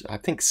where I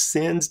think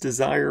sin's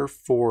desire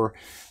for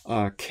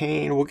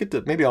Cain, we'll get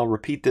to, maybe I'll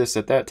repeat this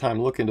at that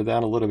time, look into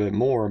that a little bit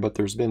more, but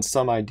there's been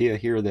some idea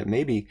here that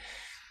maybe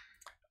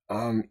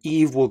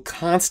Eve will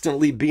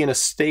constantly be in a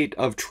state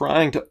of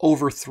trying to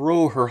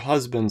overthrow her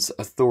husband's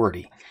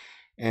authority.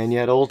 And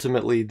yet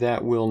ultimately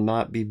that will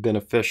not be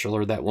beneficial,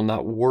 or that will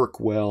not work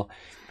well,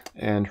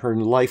 and her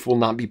life will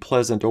not be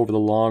pleasant over the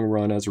long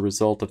run as a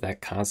result of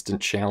that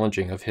constant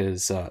challenging of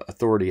his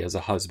authority as a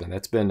husband.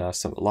 That's been a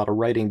lot of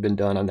writing been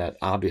done on that,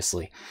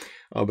 obviously.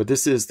 But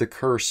this is the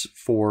curse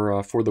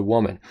for the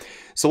woman.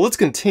 So let's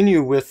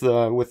continue with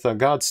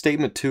God's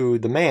statement to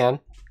the man.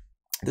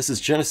 This is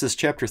Genesis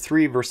chapter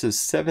 3, verses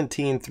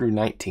 17 through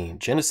 19.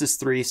 Genesis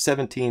 3,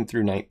 17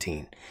 through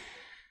 19.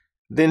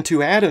 Then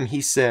to Adam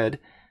he said,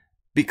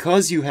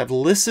 because you have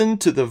listened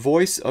to the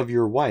voice of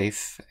your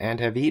wife, and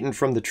have eaten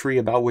from the tree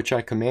about which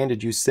I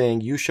commanded you,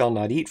 saying, you shall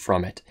not eat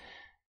from it,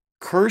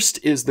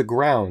 cursed is the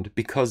ground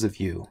because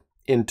of you.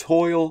 In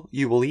toil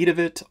you will eat of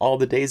it all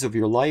the days of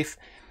your life.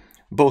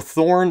 Both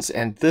thorns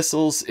and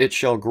thistles it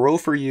shall grow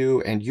for you,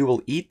 and you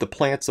will eat the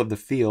plants of the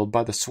field.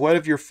 By the sweat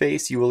of your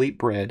face you will eat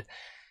bread,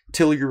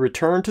 till you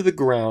return to the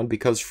ground,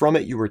 because from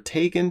it you were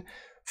taken,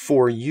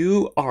 for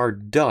you are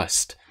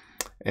dust,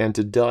 and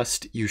to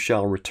dust you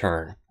shall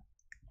return.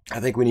 I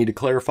think we need to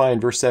clarify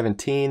in verse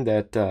 17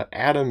 that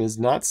Adam is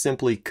not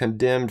simply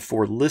condemned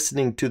for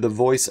listening to the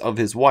voice of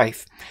his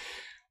wife.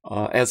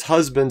 As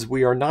husbands,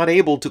 we are not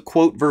able to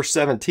quote verse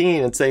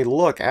 17 and say,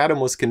 look, Adam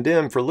was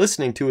condemned for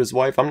listening to his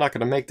wife. I'm not going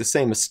to make the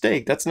same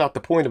mistake. That's not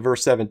the point of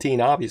verse 17,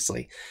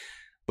 obviously.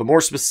 But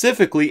more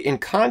specifically, in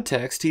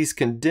context, he's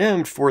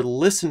condemned for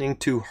listening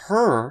to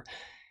her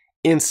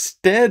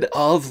instead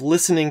of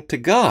listening to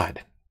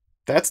God.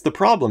 That's the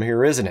problem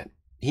here, isn't it?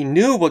 He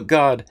knew what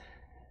God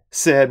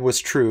said was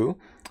true,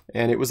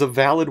 and it was a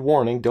valid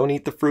warning. Don't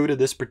eat the fruit of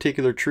this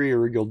particular tree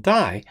or you'll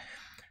die.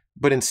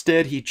 But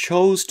instead, he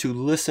chose to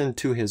listen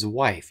to his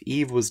wife.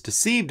 Eve was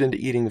deceived into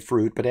eating the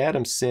fruit, but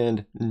Adam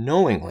sinned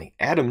knowingly.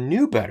 Adam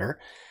knew better,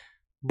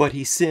 but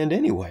he sinned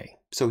anyway.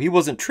 So he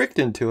wasn't tricked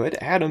into it.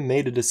 Adam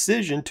made a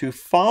decision to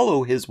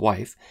follow his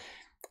wife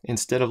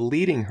instead of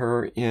leading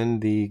her in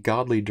the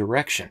godly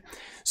direction.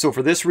 So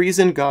for this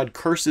reason, God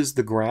curses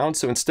the ground.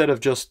 So instead of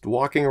just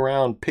walking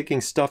around picking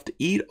stuff to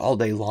eat all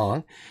day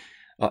long,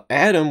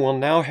 Adam will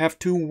now have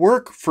to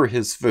work for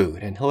his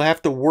food, and he'll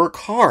have to work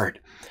hard.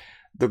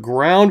 The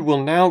ground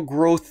will now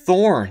grow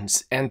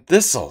thorns and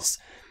thistles.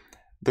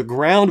 The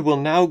ground will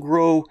now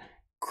grow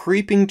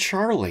creeping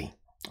Charlie.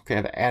 Okay,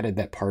 I've added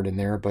that part in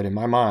there, but in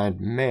my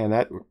mind,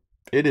 man,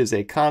 it is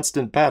a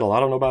constant battle. I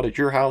don't know about at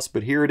your house,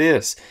 but here it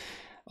is.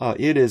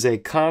 It is a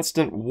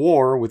constant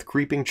war with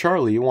creeping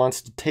Charlie. He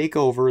wants to take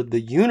over the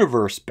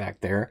universe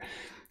back there.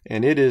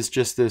 And it is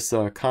just this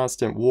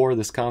constant war,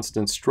 this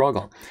constant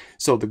struggle.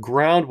 So the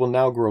ground will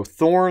now grow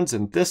thorns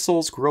and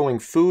thistles. Growing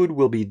food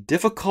will be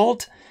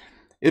difficult.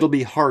 It'll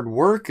be hard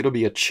work. It'll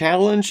be a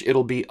challenge.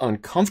 It'll be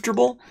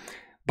uncomfortable.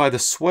 By the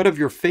sweat of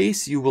your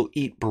face, you will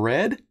eat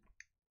bread.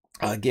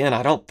 Again,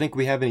 I don't think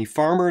we have any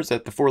farmers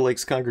at the Four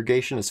Lakes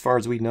congregation as far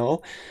as we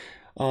know.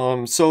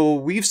 So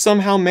we've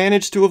somehow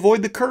managed to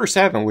avoid the curse,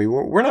 haven't we?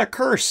 We're not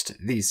cursed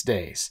these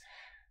days.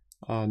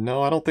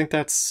 No, I don't think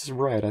that's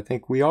right. I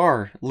think we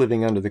are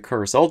living under the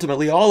curse.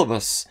 Ultimately, all of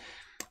us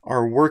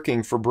are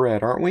working for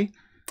bread, aren't we?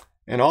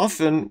 And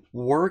often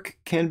work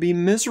can be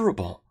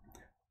miserable.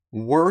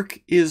 Work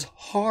is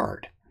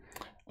hard.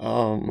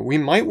 We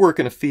might work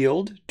in a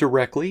field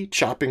directly,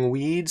 chopping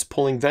weeds,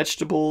 pulling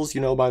vegetables,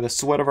 by the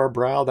sweat of our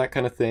brow, that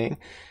kind of thing.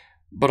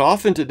 But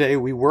often today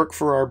we work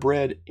for our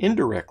bread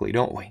indirectly,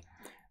 don't we?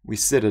 We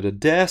sit at a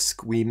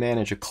desk, we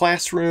manage a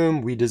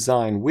classroom, we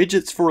design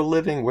widgets for a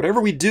living,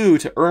 whatever we do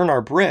to earn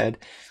our bread.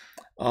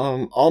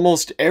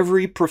 Almost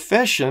every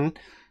profession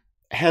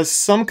has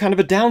some kind of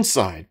a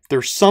downside.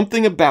 There's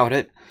something about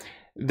it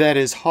that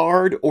is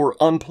hard or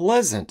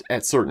unpleasant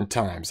at certain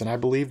times, and I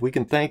believe we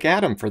can thank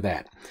Adam for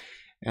that.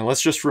 And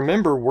let's just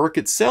remember, work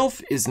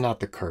itself is not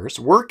the curse.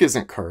 Work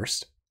isn't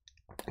cursed.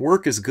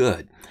 Work is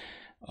good.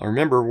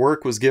 Remember,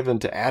 work was given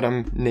to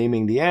Adam,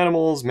 naming the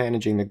animals,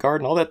 managing the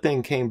garden. All that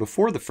thing came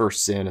before the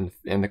first sin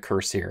and the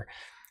curse here.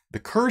 The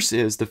curse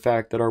is the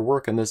fact that our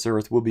work on this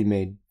earth will be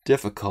made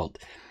difficult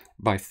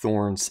by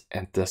thorns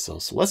and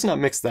thistles. So let's not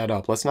mix that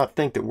up. Let's not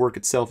think that work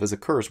itself is a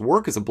curse.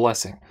 Work is a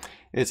blessing.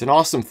 It's an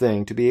awesome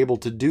thing to be able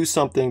to do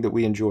something that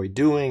we enjoy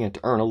doing and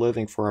to earn a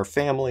living for our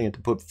family and to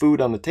put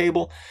food on the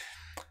table.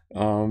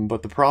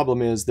 But the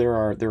problem is there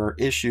are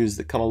issues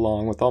that come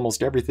along with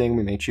almost everything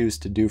we may choose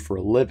to do for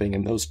a living,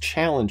 and those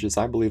challenges,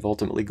 I believe,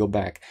 ultimately go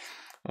back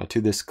to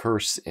this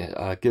curse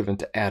given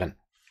to Adam.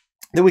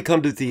 Then we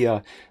come to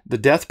the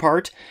death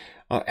part.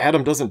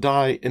 Adam doesn't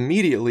die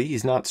immediately.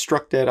 He's not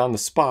struck dead on the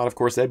spot. Of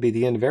course, that'd be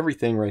the end of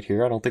everything right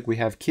here. I don't think we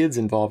have kids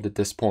involved at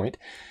this point.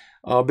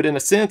 But in a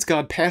sense,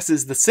 God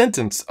passes the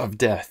sentence of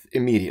death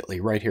immediately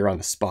right here on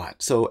the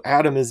spot. So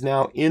Adam is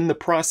now in the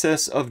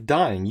process of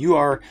dying. You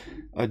are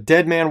a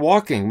dead man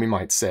walking, we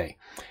might say.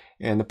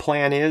 And the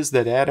plan is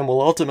that Adam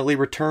will ultimately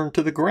return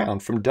to the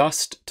ground from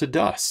dust to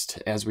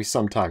dust, as we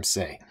sometimes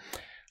say.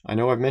 I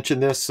know I've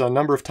mentioned this a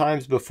number of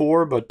times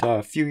before, but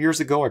a few years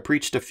ago I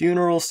preached a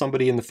funeral.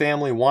 Somebody in the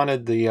family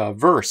wanted the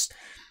verse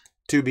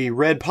to be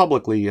read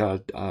publicly,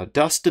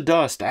 dust to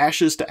dust,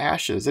 ashes to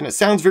ashes. And it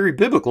sounds very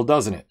biblical,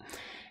 doesn't it?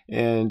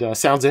 And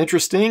sounds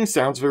interesting,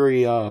 sounds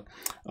very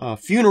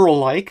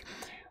funeral-like.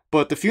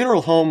 But the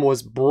funeral home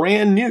was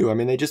brand new. I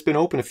mean, they'd just been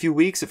open a few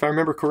weeks. If I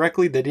remember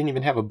correctly, they didn't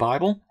even have a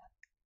Bible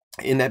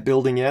in that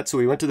building yet. So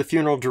we went to the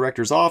funeral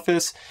director's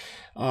office.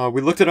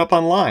 We looked it up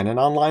online, an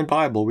online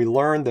Bible. We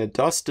learned that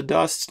dust to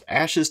dust,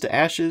 ashes to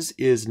ashes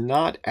is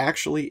not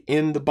actually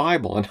in the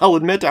Bible. And I'll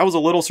admit I was a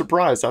little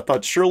surprised. I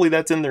thought surely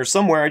that's in there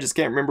somewhere. I just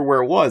can't remember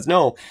where it was.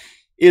 No,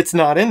 it's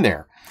not in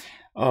there.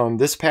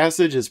 This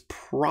passage is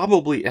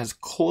probably as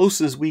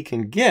close as we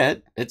can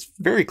get. It's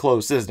very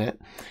close, isn't it?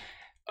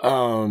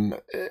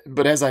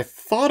 But as I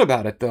thought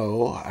about it,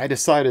 though, I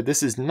decided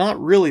this is not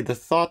really the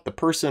thought the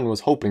person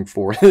was hoping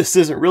for. This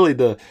isn't really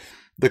the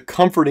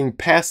comforting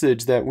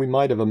passage that we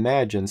might have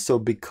imagined. So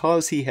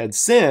because he had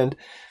sinned,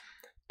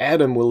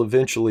 Adam will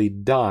eventually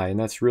die. And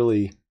that's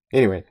really,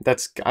 anyway,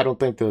 I don't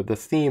think the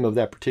theme of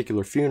that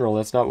particular funeral,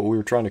 that's not what we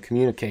were trying to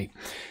communicate.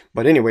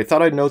 But anyway,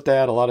 thought I'd note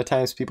that. A lot of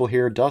times people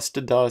hear dust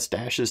to dust,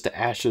 ashes to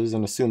ashes,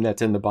 and assume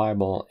that's in the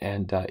Bible,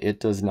 and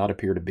it does not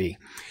appear to be.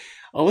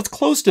 Let's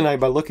close tonight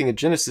by looking at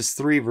Genesis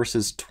 3,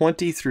 verses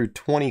 20 through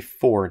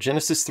 24.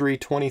 Genesis 3,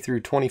 20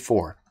 through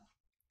 24.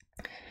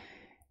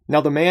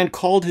 Now the man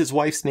called his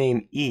wife's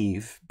name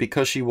Eve,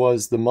 because she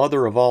was the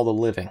mother of all the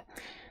living.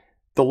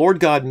 The Lord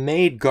God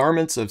made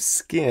garments of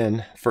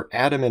skin for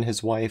Adam and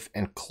his wife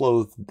and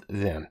clothed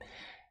them.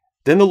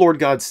 Then the Lord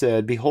God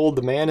said, Behold,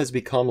 the man has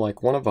become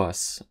like one of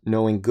us,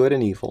 knowing good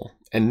and evil.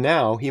 And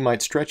now he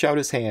might stretch out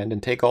his hand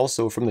and take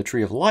also from the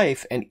tree of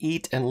life and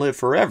eat and live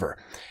forever.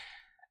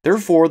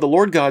 Therefore the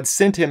Lord God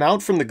sent him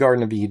out from the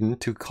Garden of Eden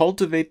to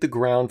cultivate the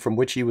ground from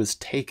which he was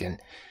taken.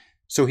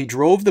 So he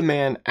drove the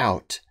man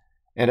out,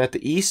 and at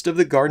the east of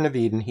the Garden of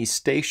Eden he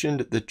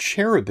stationed the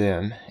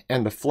cherubim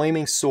and the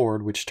flaming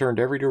sword which turned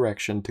every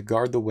direction to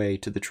guard the way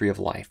to the tree of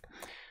life.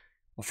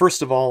 Well,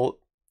 first of all,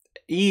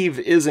 Eve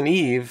isn't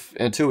Eve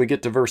until we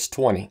get to verse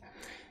 20.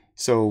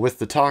 So with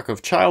the talk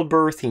of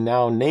childbirth, he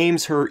now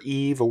names her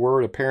Eve, a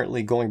word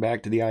apparently going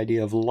back to the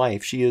idea of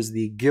life. She is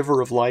the giver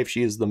of life.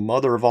 She is the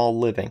mother of all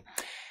living.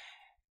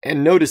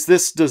 And notice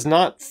this does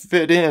not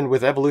fit in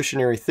with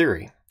evolutionary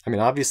theory. I mean,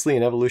 obviously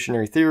in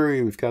evolutionary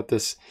theory, we've got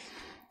this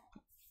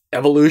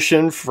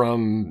evolution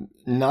from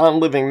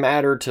non-living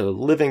matter to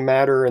living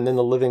matter, and then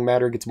the living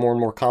matter gets more and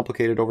more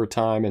complicated over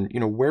time. And,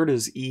 where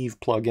does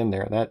Eve plug in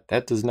there?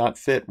 That does not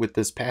fit with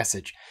this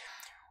passage.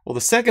 Well,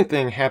 the second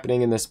thing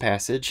happening in this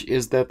passage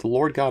is that the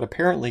Lord God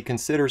apparently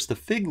considers the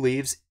fig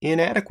leaves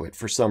inadequate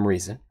for some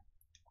reason,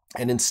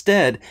 and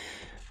instead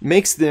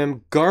makes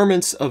them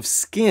garments of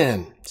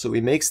skin. So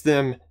he makes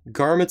them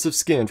garments of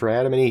skin for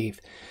Adam and Eve.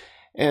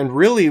 And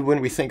really,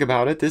 when we think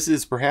about it, this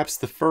is perhaps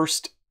the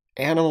first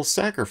animal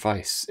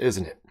sacrifice,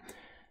 isn't it?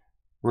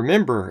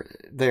 Remember,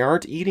 they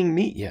aren't eating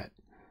meat yet.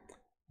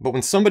 But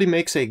when somebody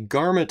makes a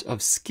garment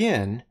of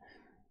skin,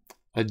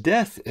 a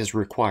death is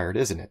required,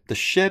 isn't it? The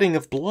shedding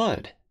of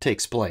blood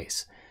takes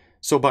place.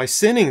 So by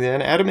sinning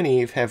then, Adam and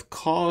Eve have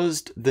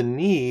caused the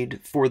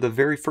need for the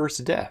very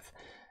first death.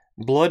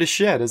 Blood is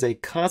shed as a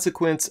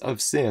consequence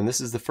of sin. This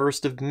is the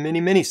first of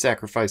many, many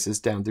sacrifices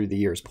down through the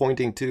years,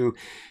 pointing to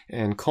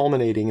and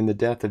culminating in the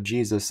death of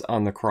Jesus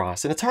on the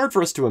cross. And it's hard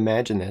for us to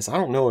imagine this. I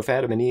don't know if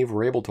Adam and Eve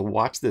were able to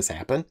watch this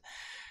happen.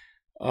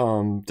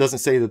 Doesn't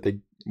say that they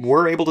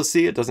were able to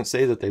see it, doesn't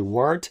say that they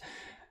weren't.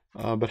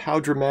 But how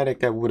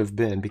dramatic that would have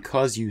been.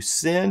 Because you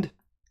sinned,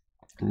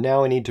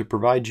 now I need to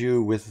provide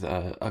you with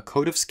a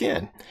coat of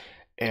skin.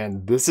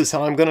 And this is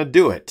how I'm going to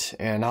do it.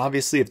 And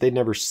obviously, if they'd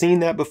never seen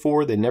that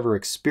before, they'd never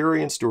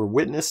experienced or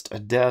witnessed a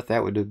death,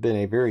 that would have been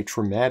a very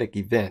traumatic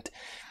event.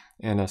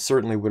 And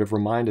certainly would have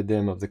reminded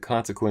them of the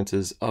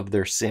consequences of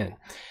their sin.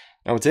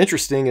 Now, what's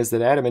interesting is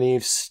that Adam and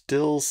Eve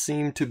still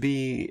seem to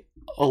be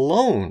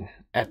alone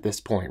at this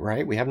point,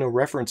 right? We have no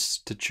reference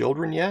to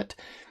children yet.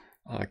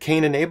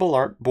 Cain and Abel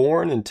aren't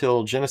born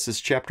until Genesis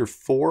chapter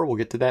 4. We'll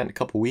get to that in a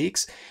couple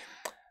weeks.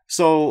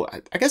 So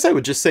I guess I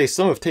would just say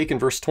some have taken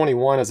verse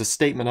 21 as a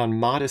statement on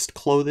modest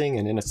clothing,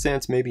 and in a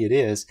sense, maybe it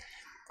is.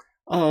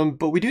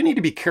 But we do need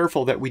to be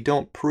careful that we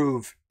don't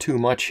prove too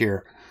much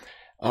here.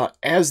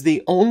 As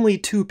the only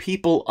two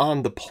people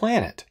on the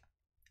planet,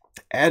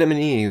 Adam and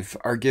Eve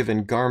are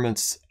given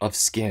garments of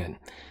skin.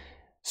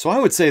 So I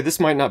would say this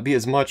might not be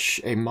as much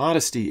a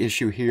modesty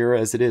issue here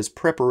as it is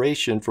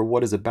preparation for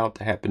what is about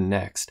to happen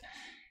next.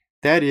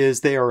 That is,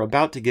 they are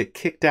about to get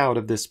kicked out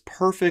of this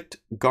perfect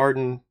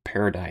garden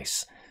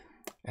paradise.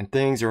 And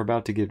things are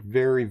about to get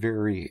very,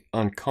 very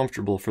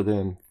uncomfortable for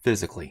them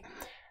physically.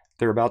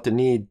 They're about to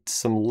need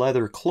some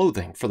leather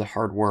clothing for the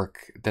hard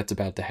work that's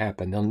about to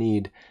happen. They'll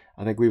need,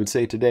 I think we would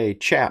say today,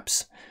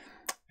 chaps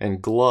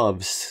and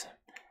gloves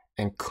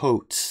and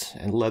coats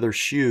and leather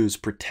shoes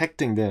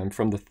protecting them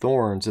from the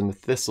thorns and the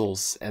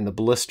thistles and the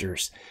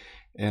blisters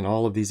and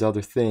all of these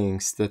other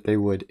things that they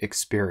would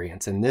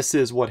experience. And this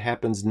is what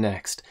happens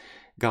next.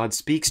 God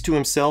speaks to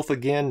himself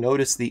again.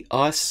 Notice the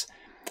us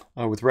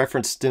with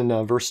reference in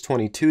verse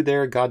 22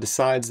 there. God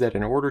decides that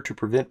in order to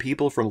prevent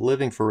people from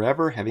living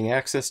forever, having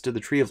access to the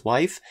tree of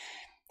life,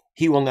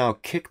 he will now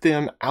kick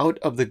them out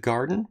of the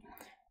garden.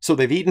 So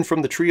they've eaten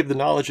from the tree of the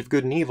knowledge of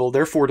good and evil.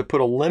 Therefore, to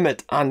put a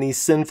limit on these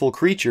sinful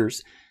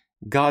creatures,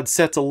 God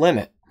sets a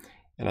limit.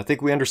 And I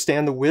think we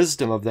understand the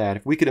wisdom of that.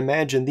 If we could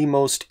imagine the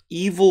most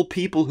evil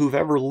people who've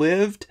ever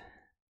lived,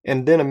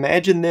 and then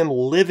imagine them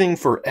living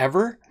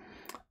forever.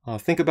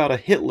 Think about a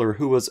Hitler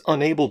who was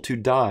unable to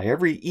die.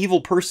 Every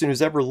evil person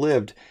who's ever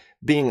lived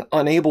being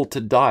unable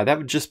to die. That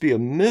would just be a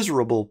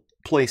miserable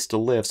place to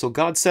live. So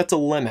God sets a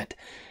limit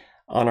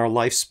on our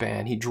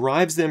lifespan. He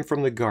drives them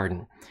from the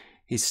garden.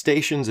 He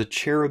stations a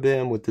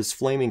cherubim with this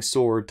flaming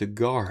sword to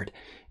guard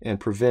and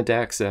prevent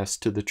access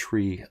to the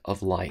tree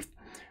of life.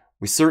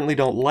 We certainly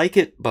don't like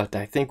it, but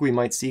I think we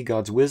might see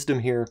God's wisdom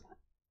here.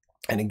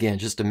 And again,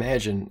 just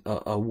imagine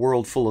a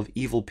world full of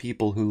evil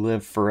people who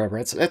live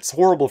forever. That's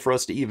horrible for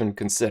us to even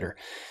consider.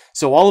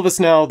 So all of us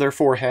now,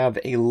 therefore, have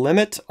a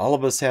limit. All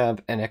of us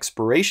have an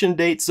expiration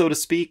date, so to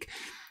speak.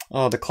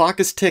 The clock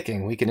is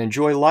ticking. We can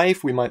enjoy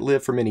life. We might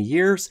live for many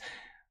years.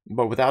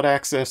 But without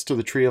access to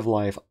the tree of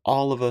life,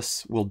 all of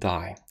us will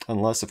die.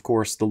 Unless, of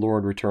course, the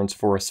Lord returns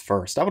for us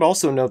first. I would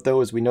also note, though,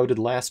 as we noted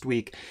last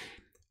week,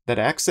 that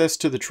access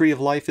to the tree of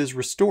life is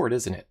restored,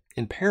 isn't it?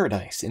 In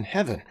paradise, in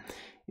heaven,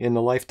 in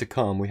the life to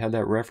come. We had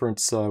that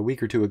reference a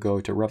week or two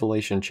ago to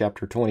Revelation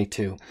chapter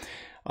 22.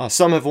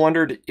 Some have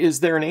wondered, is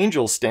there an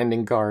angel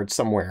standing guard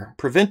somewhere,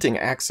 preventing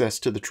access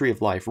to the tree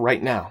of life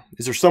right now?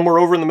 Is there somewhere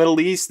over in the Middle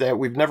East that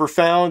we've never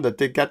found, that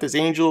they've got this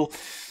angel,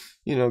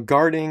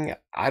 guarding?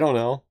 I don't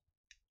know.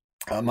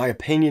 My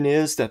opinion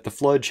is that the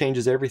flood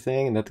changes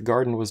everything and that the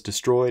garden was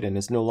destroyed and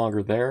is no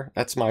longer there.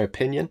 That's my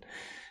opinion.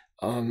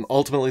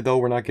 Ultimately, though,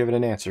 we're not given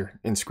an answer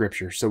in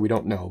Scripture, so we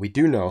don't know. We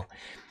do know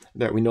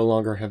that we no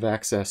longer have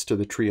access to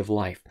the tree of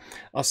life.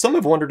 Some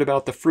have wondered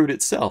about the fruit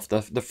itself,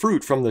 the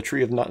fruit from the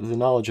tree of the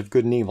knowledge of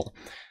good and evil.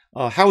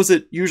 How is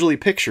it usually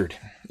pictured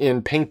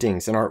in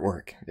paintings and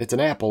artwork? It's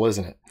an apple,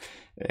 isn't it?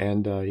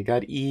 And you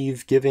got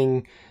Eve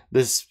giving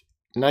this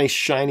nice,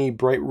 shiny,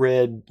 bright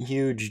red,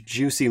 huge,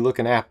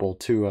 juicy-looking apple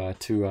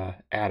to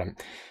Adam,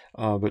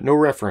 but no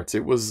reference.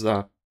 It was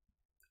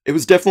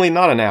definitely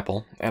not an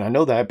apple, and I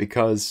know that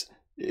because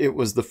it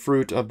was the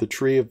fruit of the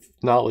tree of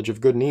knowledge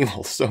of good and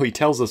evil. So he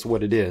tells us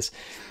what it is,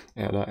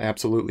 and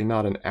absolutely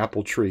not an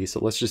apple tree. So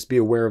let's just be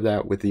aware of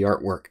that with the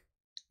artwork.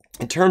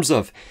 In terms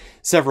of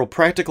several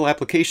practical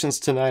applications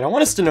tonight, I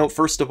want us to note,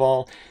 first of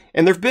all,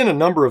 and there have been a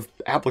number of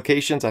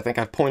applications I think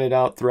I've pointed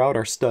out throughout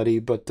our study,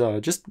 but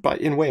just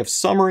in way of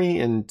summary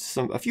and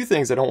a few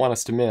things I don't want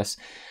us to miss.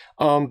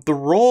 The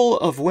role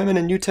of women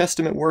in New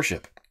Testament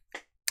worship.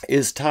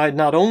 is tied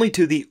not only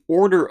to the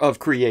order of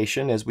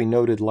creation, as we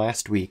noted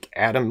last week,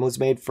 Adam was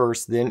made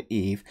first, then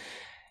Eve,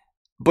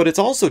 but it's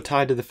also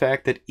tied to the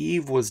fact that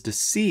Eve was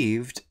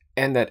deceived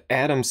and that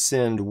Adam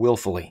sinned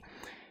willfully.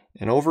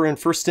 And over in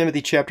 1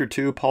 Timothy chapter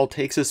 2, Paul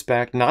takes us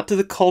back not to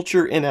the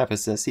culture in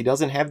Ephesus. He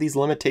doesn't have these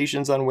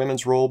limitations on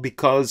women's role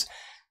because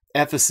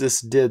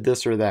Ephesus did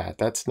this or that.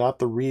 That's not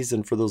the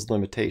reason for those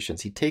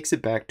limitations. He takes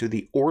it back to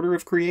the order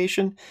of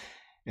creation,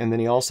 and then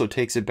he also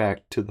takes it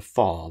back to the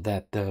fall,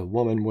 that the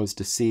woman was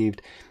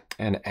deceived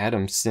and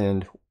Adam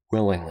sinned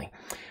willingly.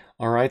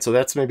 All right, so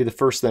that's maybe the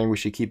first thing we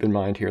should keep in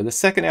mind here. The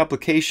second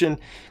application,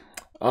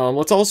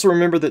 let's also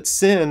remember that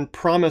sin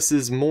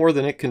promises more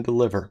than it can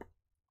deliver.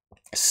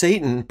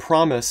 Satan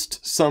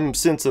promised some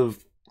sense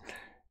of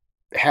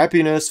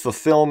happiness,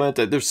 fulfillment.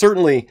 There's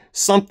certainly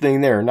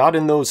something there, not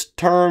in those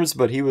terms,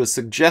 but he was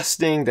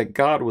suggesting that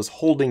God was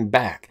holding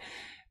back,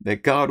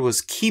 that God was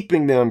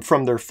keeping them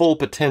from their full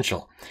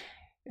potential.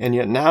 And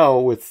yet now,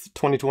 with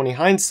 2020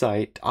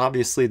 hindsight,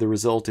 obviously the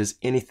result is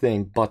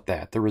anything but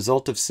that. The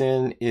result of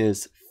sin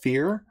is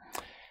fear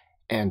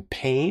and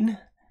pain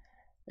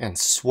and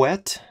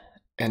sweat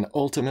and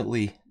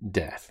ultimately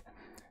death.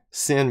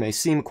 Sin may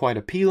seem quite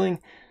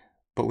appealing,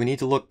 but we need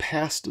to look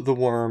past the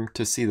worm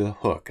to see the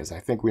hook, as I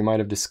think we might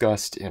have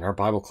discussed in our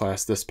Bible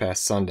class this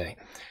past Sunday.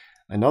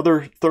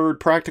 Another third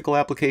practical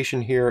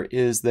application here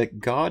is that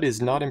God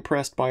is not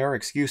impressed by our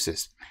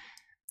excuses.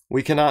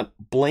 We cannot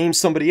blame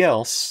somebody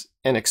else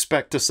and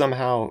expect to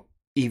somehow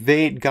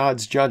evade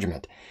God's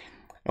judgment.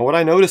 And what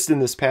I noticed in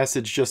this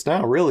passage just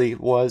now really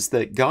was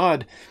that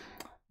God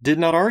did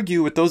not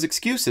argue with those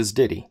excuses,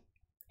 did he?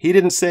 He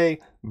didn't say,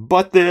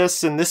 but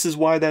this, and this is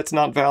why that's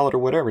not valid or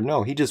whatever.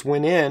 No, he just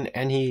went in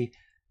and he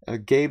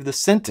gave the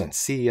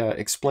sentence. He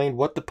explained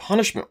what the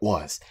punishment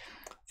was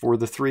for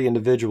the three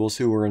individuals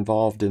who were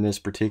involved in this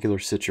particular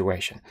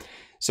situation.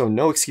 So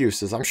no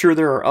excuses. I'm sure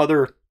there are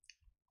other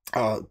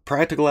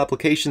practical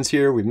applications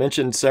here. We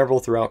mentioned several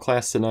throughout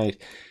class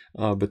tonight,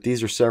 but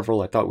these are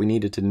several I thought we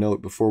needed to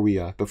note before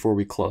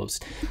we close.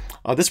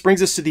 This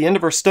brings us to the end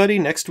of our study.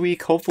 Next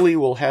week, hopefully,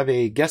 we'll have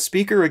a guest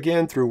speaker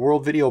again through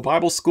World Video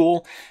Bible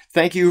School.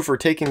 Thank you for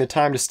taking the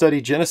time to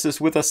study Genesis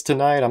with us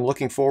tonight. I'm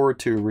looking forward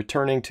to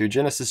returning to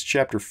Genesis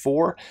chapter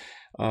 4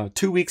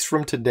 2 weeks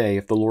from today,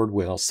 if the Lord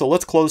will. So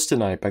let's close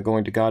tonight by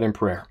going to God in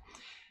prayer.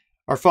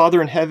 Our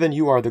Father in heaven,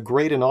 you are the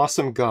great and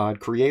awesome God,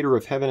 creator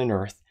of heaven and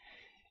earth.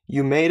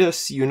 You made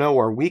us, you know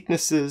our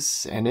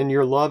weaknesses, and in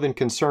your love and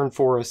concern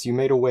for us, you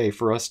made a way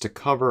for us to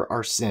cover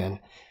our sin.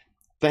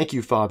 Thank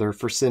you, Father,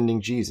 for sending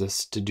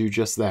Jesus to do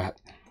just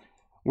that.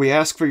 We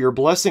ask for your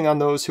blessing on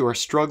those who are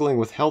struggling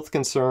with health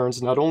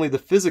concerns, not only the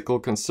physical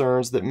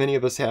concerns that many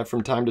of us have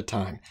from time to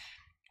time,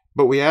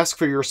 but we ask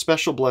for your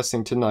special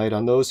blessing tonight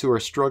on those who are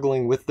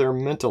struggling with their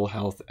mental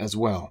health as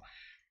well.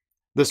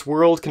 This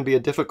world can be a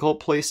difficult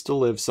place to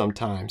live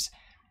sometimes,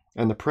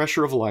 and the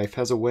pressure of life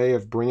has a way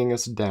of bringing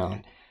us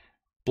down.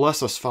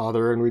 Bless us,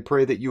 Father, and we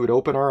pray that you would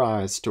open our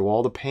eyes to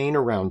all the pain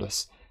around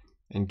us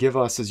and give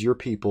us as your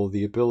people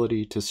the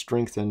ability to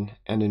strengthen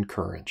and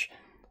encourage.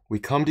 We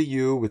come to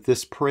you with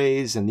this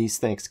praise and these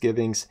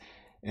thanksgivings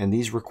and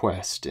these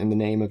requests in the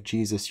name of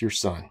Jesus, your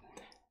Son.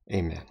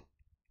 Amen.